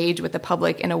really engage with the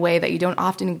public in a way that you don't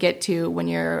often get to when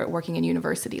you're working in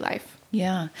university life.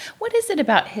 Yeah. What is it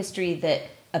about history that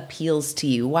appeals to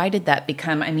you? Why did that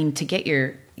become, to get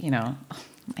your,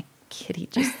 my kitty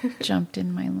just jumped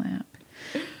in my lap.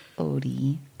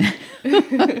 Odie.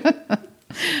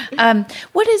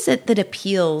 What is it that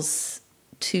appeals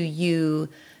to you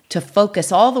to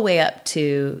focus all the way up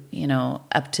to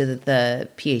the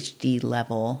PhD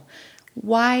level?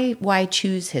 Why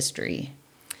choose history?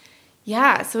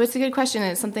 Yeah, so it's a good question.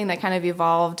 It's something that kind of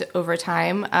evolved over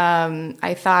time.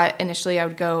 I thought initially I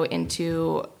would go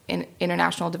into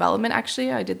international development,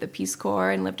 actually. I did the Peace Corps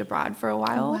and lived abroad for a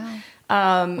while. Oh,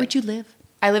 wow. Where'd you live?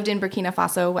 I lived in Burkina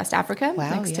Faso, West Africa,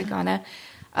 Wow, next to yeah.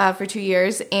 Ghana, for 2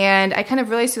 years. And I kind of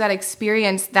realized through that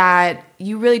experience that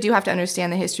you really do have to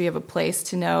understand the history of a place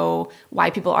to know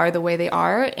why people are the way they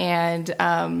are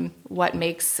and what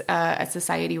makes a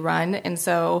society run. And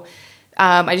so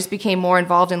I just became more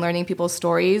involved in learning people's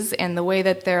stories and the way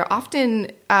that they're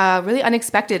often really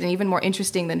unexpected and even more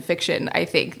interesting than fiction, I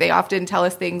think. They often tell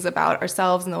us things about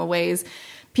ourselves and the ways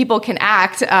people can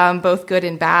act, both good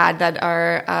and bad, that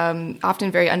are often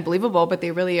very unbelievable, but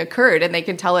they really occurred, and they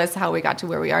can tell us how we got to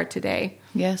where we are today.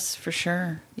 Yes, for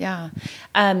sure. Yeah.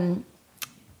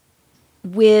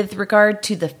 With regard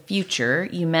to the future,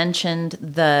 you mentioned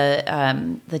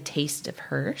the Taste of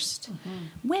Hearst.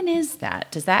 Mm-hmm. When is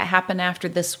that? Does that happen after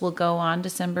this will go on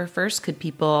December 1st? Could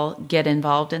people get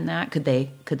involved in that? Could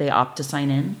they opt to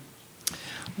sign in?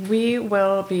 We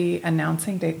will be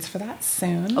announcing dates for that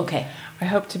soon. Okay. I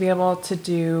hope to be able to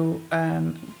do,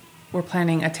 we're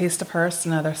planning a Taste of Hearst,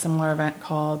 another similar event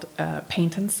called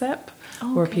Paint and Sip,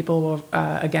 where people will,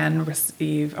 again,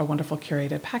 receive a wonderful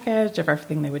curated package of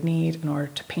everything they would need in order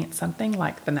to paint something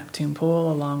like the Neptune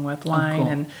Pool along with wine,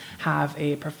 and have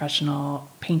a professional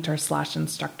painter /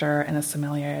 instructor and a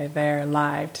sommelier there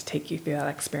live to take you through that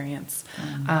experience.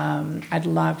 I'd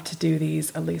love to do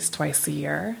these at least twice a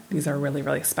year. These are really,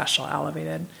 really special,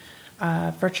 elevated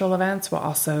virtual events. We'll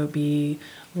also be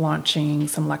launching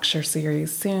some lecture series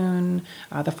soon.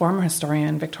 The former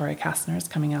historian Victoria Kastner is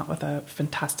coming out with a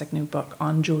fantastic new book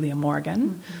on Julia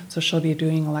Morgan. So she'll be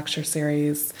doing a lecture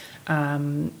series.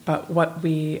 But what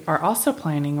we are also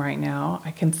planning right now,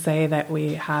 I can say that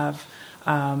we have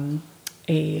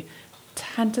a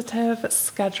tentative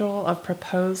schedule of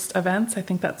proposed events. I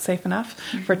think that's safe enough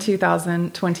for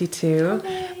 2022,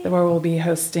 where we'll be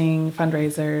hosting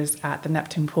fundraisers at the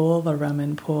Neptune Pool, the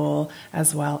Roman Pool,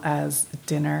 as well as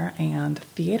dinner and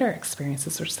theater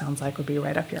experiences, which sounds like would be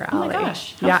right up your alley. Oh my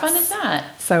gosh, how fun is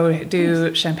that? So we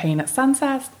do champagne at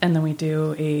sunset, and then we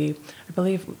do I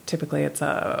believe typically it's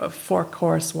a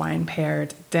 4-course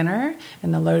wine-paired dinner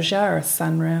in the loggia or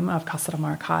sunroom of Casa del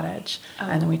Mar Cottage.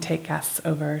 And then we take guests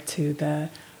over to the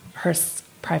Hearst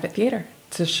Private Theater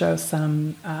to show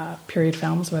some period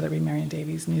films, whether it be Marion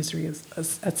Davies, newsreels,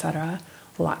 etc.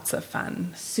 Lots of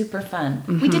fun. Super fun.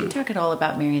 We didn't talk at all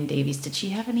about Marion Davies. Did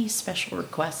she have any special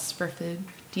requests for food?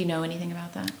 Do you know anything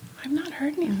about that? I've not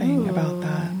heard anything about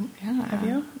that. Yeah. Have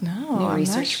you? No, New I'm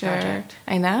research not sure. project.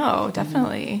 I know,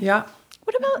 definitely. Yeah.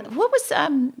 What was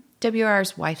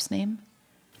WR's wife's name?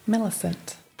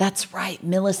 Millicent. That's right,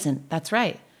 Millicent. That's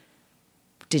right.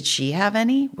 Did she have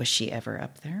any? Was she ever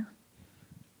up there?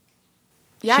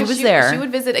 Yeah, she was there. She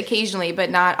would visit occasionally, but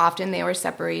not often. They were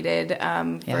separated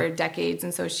for decades,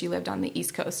 and so she lived on the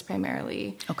East Coast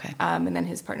primarily. Okay. And then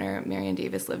his partner Marion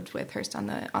Davis lived with Hearst on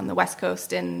the West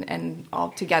Coast, and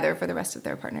all together for the rest of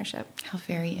their partnership. How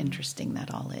very interesting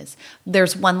that all is.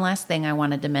 There's one last thing I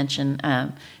wanted to mention.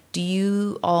 Do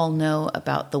you all know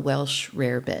about the Welsh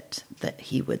rarebit that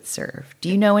he would serve? Do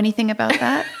you know anything about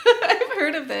that? I've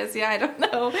heard of this. Yeah, I don't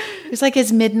know. It's like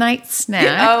his midnight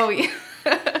snack. Oh,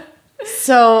 yeah.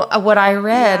 So what I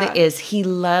read is he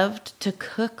loved to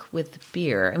cook with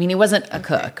beer. I mean, he wasn't a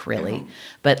cook, really,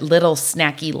 but little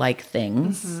snacky-like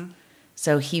things.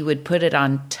 So he would put it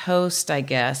on toast, I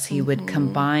guess. He would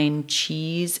combine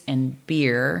cheese and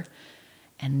beer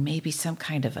and maybe some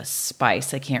kind of a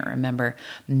spice, I can't remember,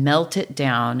 melt it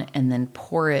down and then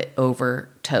pour it over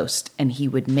toast. And he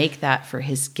would make that for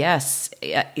his guests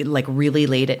like really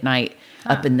late at night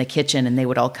up in the kitchen, and they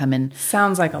would all come in.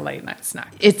 Sounds like a late night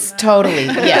snack. It's totally,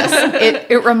 yes.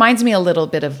 It reminds me a little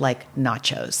bit of like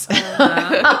nachos.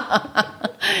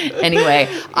 Anyway,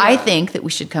 I think that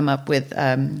we should come up with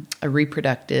a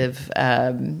reproduction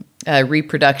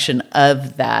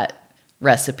of that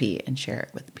recipe and share it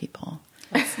with people.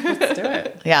 Let's do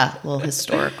it. Yeah, a little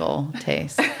historical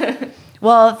taste.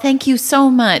 Well, thank you so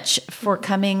much for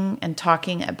coming and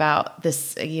talking about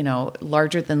this,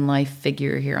 larger than life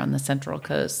figure here on the Central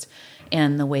Coast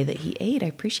and the way that he ate. I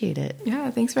appreciate it. Yeah,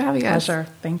 thanks for having us. Pleasure.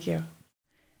 Thank you.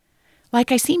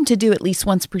 Like I seem to do at least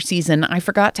once per season, I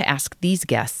forgot to ask these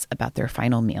guests about their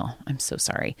final meal. I'm so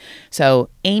sorry. So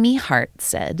Amy Hart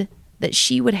said that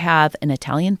she would have an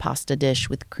Italian pasta dish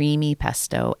with creamy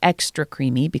pesto, extra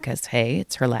creamy because, hey,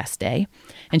 it's her last day.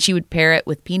 And she would pair it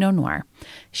with Pinot Noir.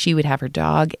 She would have her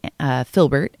dog,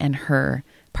 Filbert, and her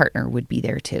partner would be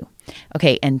there too.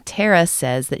 Okay, and Tara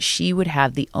says that she would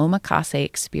have the omakase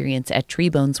experience at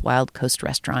Treebone's Wild Coast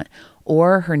Restaurant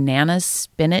or her Nana's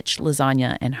spinach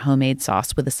lasagna and homemade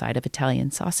sauce with a side of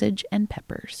Italian sausage and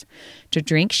peppers. To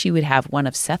drink, she would have one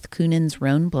of Seth Kunin's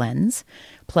Rhone blends,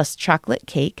 plus chocolate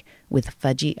cake with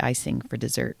fudgy icing for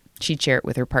dessert. She'd share it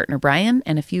with her partner Brian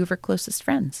and a few of her closest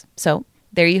friends. So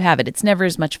there you have it. It's never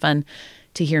as much fun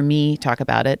to hear me talk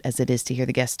about it as it is to hear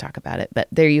the guests talk about it. But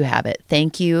there you have it.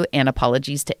 Thank you, and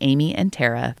apologies to Amy and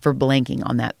Tara for blanking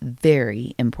on that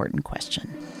very important question.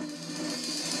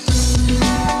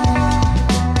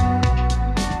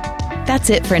 That's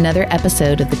it for another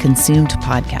episode of the Consumed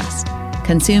podcast.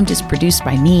 Consumed is produced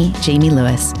by me, Jamie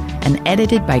Lewis, and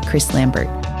edited by Chris Lambert.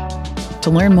 To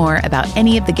learn more about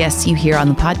any of the guests you hear on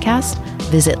the podcast,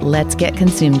 visit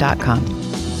letsgetconsumed.com.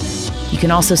 You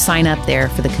can also sign up there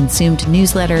for the Consumed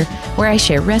newsletter, where I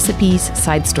share recipes,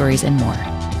 side stories, and more.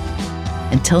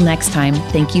 Until next time,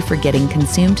 thank you for getting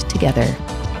consumed together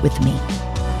with me.